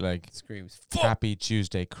time do it like screams, fuck. Happy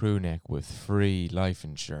Tuesday crew neck with free life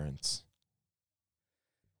insurance.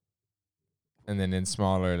 And then in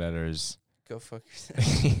smaller letters, Go fuck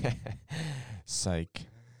yourself. psych.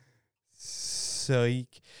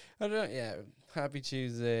 Psych. I don't know. Yeah. Happy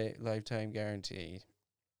Tuesday, lifetime guaranteed.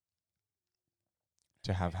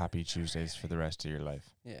 To have happy Tuesdays for the rest of your life.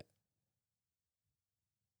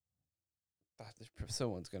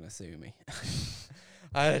 Someone's going to sue me.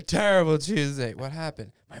 I had a terrible Tuesday. What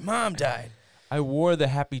happened? My mom died. I wore the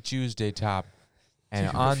Happy Tuesday top, and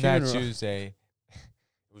To her on that funeral. Tuesday,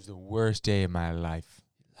 it was the worst day of my life.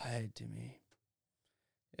 Lied to me.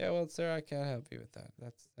 Yeah, well, sir, I can't help you with that.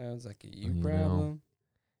 That sounds like a you You know. problem.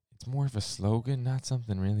 It's more of a slogan, not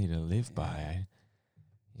something really to live Yeah. by.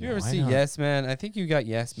 Do you ever see Yes Man? I think you got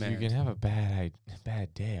Yes Man. You can have a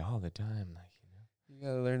bad day all the time. You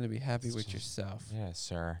gotta learn to be happy It's with just- yourself Yeah,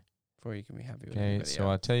 sir. before you can be happy with Okay, everybody so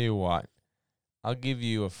I'll tell you what. I'll give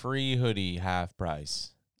you a free hoodie half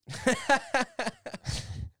price. else.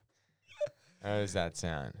 How does that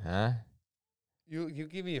sound, huh? You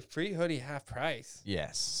give me a free hoodie half price.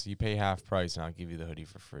 Yes. You pay half price and I'll give you the hoodie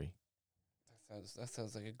for free. That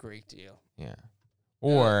sounds like a great deal. Yeah.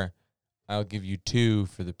 Or I'll give you 2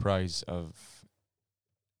 for the price of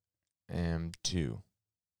 2. You're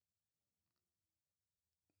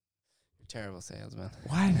a terrible salesman.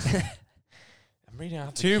 What? I'm reading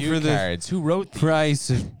off the 2 cue for the cards. Who wrote these? Price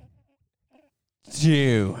of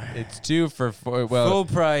 2. It's 2 for 4. Well, Full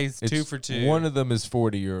price, it's 2 for 2. One of them is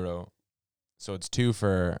 €40. So it's 2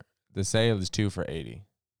 for the sale is 2 for 80.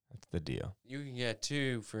 That's the deal. You can get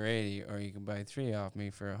 2 for 80, or you can buy 3 off me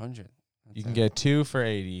for 100. You can get 2 for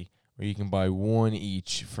 80, or you can buy one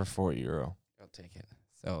each for €40. I'll take it.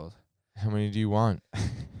 Sold. How many do you want? How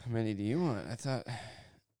many do you want? I thought.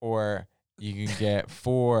 Or you can get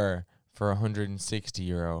 4 for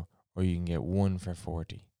 €160, or you can get 1 for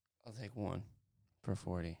 40. I'll take 1 for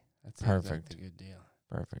 40. That's Perfect. a good deal.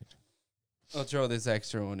 Perfect. I'll throw this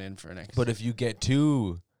extra one in for next. But if you get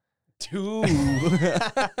 2, 2.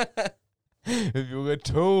 if you get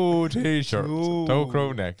 2 t-shirts, Two. 2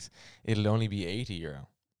 crow necks, it'll only be €80.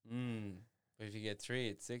 But if you get 3,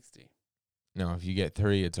 it's 60. No, if you get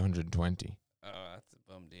 3, it's 120. Oh, that's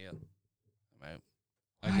a bum deal. I'm out.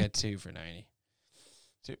 I'll get 2 for 90.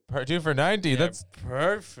 2 for 90. Yeah, That's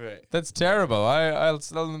perfect. That's terrible. I'll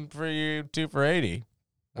sell them for you 2 for 80.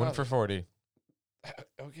 1 Oh. for 40.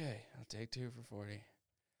 Okay, I'll take 2 for 40.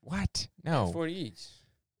 What? No. 40 each.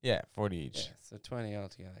 Yeah, 40 each. Yeah, so 20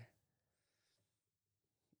 altogether.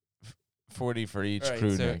 40 for each Right,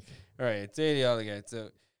 crew so neck. All right, it's 80 altogether. So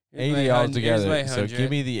here's 80 my here's altogether. my So 100.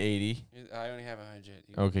 give me the 80. I only have 100.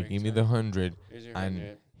 You Okay, break give me it the down. 100. Here's your and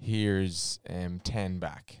 100. Here's 10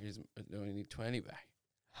 back. I only need 20 back.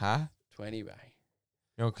 Huh? 20 back.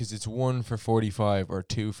 No, because it's 1 for 45 or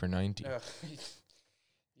 2 for 90. Oh,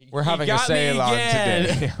 We're you having a got me sale on again.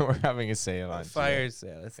 today. We're having a sale on Fire today.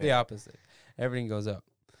 sale. It's the Yeah. opposite. Everything goes up.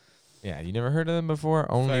 Yeah, you never heard of them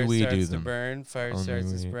before? Only Fire we starts do to them. burn. Fire Only starts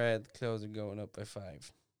to we. spread. Clothes are going up by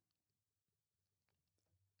 5.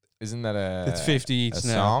 Isn't that a It's 50 each a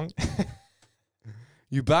now. song?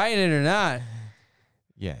 You buying it or not?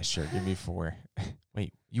 Yeah, sure. Give me 4.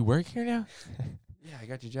 Wait, you work here now? Yeah, I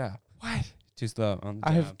got your job. What? Too slow on the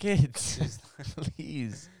I job. have kids. Just-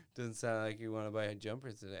 Please. Doesn't sound like you want to buy a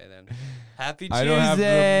jumper today then. Happy Tuesday. I don't have the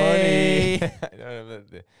money. I don't have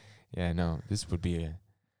the yeah, no. This would be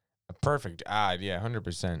a perfect ad. Yeah,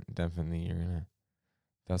 100%. Definitely.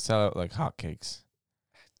 They'll sell out like hotcakes.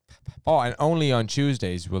 Oh, and only on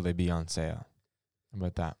Tuesdays will they be on sale. How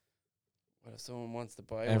about that? What if someone wants to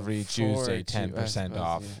buy Every one for Tuesday, two- I 10% suppose,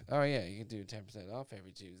 off. yeah. Oh yeah, you can do 10% off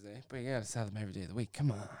every Tuesday, but you gotta sell them every day of the week.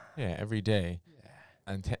 Come on. Yeah, every day. Yeah.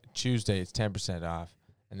 And Tuesday it's 10% off,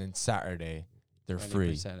 and then Saturday they're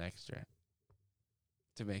free. 20% extra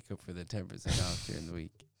to make up for the 10% off during the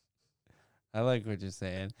week. I like what you're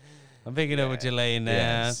saying. I'm picking up what you're laying down,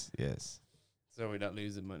 Yes, yes, so we're not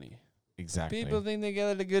losing money. exactly. People think they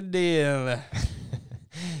got a good deal.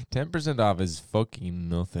 10% off is fucking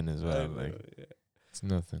nothing as I well. know, Like yeah. it's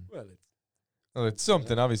nothing. Well, it's Well, it's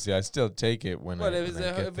something. Obviously, I still take it when well, I. if it's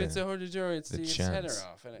when I get if it's the- €100, it's the you get tenner chance.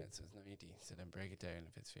 off, innit? So it's 90. So then break it down.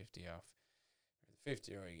 If it's 50 off, €50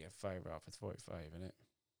 you get 5 off. It's 45, innit?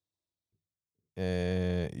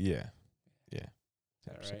 Yeah, yeah. Is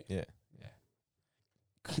that 10%, right? Yeah.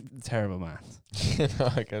 Terrible math. No,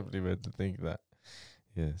 I can't believe I had to think that.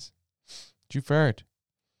 Yes. Did you fart?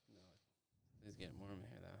 It's getting warm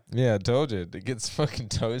here though. Yeah, I told you. It gets fucking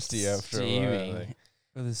toasty after a while. Steamy. Like.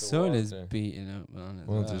 Well, the The sun is walls are- beating up on it.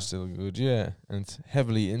 Walls are still good, yeah. And it's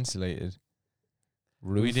heavily insulated.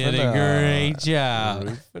 Roof We did and a all. great job.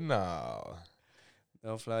 Roof and all.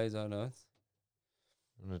 No flies on us.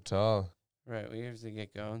 Not at all. Right, we have to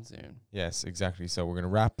get going soon. Yes, exactly. So we're going to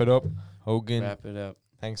wrap it up. Hogan, Wrap it up.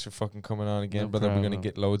 thanks for fucking coming on again, No brother. We're going to problem.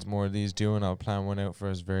 get loads more of these doing. I'll plan one out for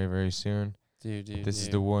us very, very soon. This is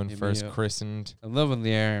the one Hit me first up. christened. I'm loving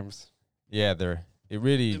the arms. Yeah, it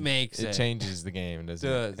really It makes it it. changes the game, doesn't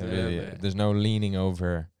it? Does, It yeah, really, man. there's no leaning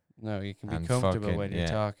over. No, you can be And comfortable fucking- when you're yeah.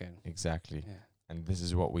 talking. Exactly. Yeah. And this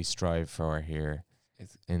is what we strive for here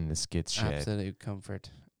It's in the skit shed. absolute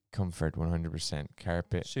comfort. Comfort 100%.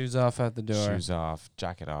 Carpet, Shoes off out the door. shoes off,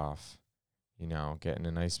 jacket off. You know, get in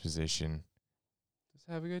a nice position. Just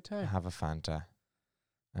have a good time. Have a Fanta.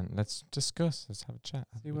 And let's discuss. Let's have a chat.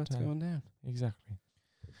 Have a See good what's time. going down. Exactly.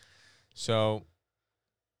 So,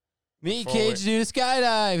 Me, Before Cage, do the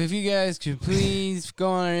skydive. If you guys could please go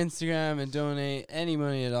on our Instagram and donate any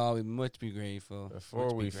money at all, we'd much be grateful. before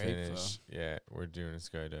Much be we grateful. finish, yeah, we're doing a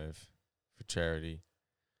skydive for charity.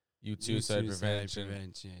 Youth Suicide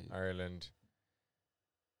Prevention Ireland,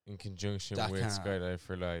 in conjunction .com. with Skydive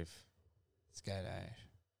for Life. Skydive.com.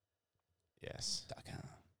 Yes,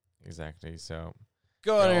 exactly. So,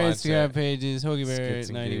 Go on Go our on Instagram to pages, Skits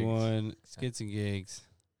and HoagieBear91, Skits and Gigs.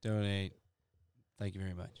 Donate. Thank you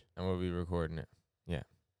very much. and we'll be recording it. Yeah.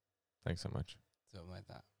 Thanks so much. Something like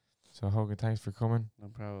that. So, Hogan, thanks for coming. No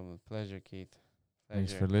problem. Pleasure, Keith.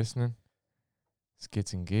 Thanks Pleasure. for listening.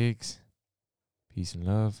 Skits and Gigs. Peace and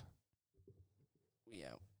love. We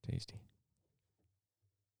out. Tasty.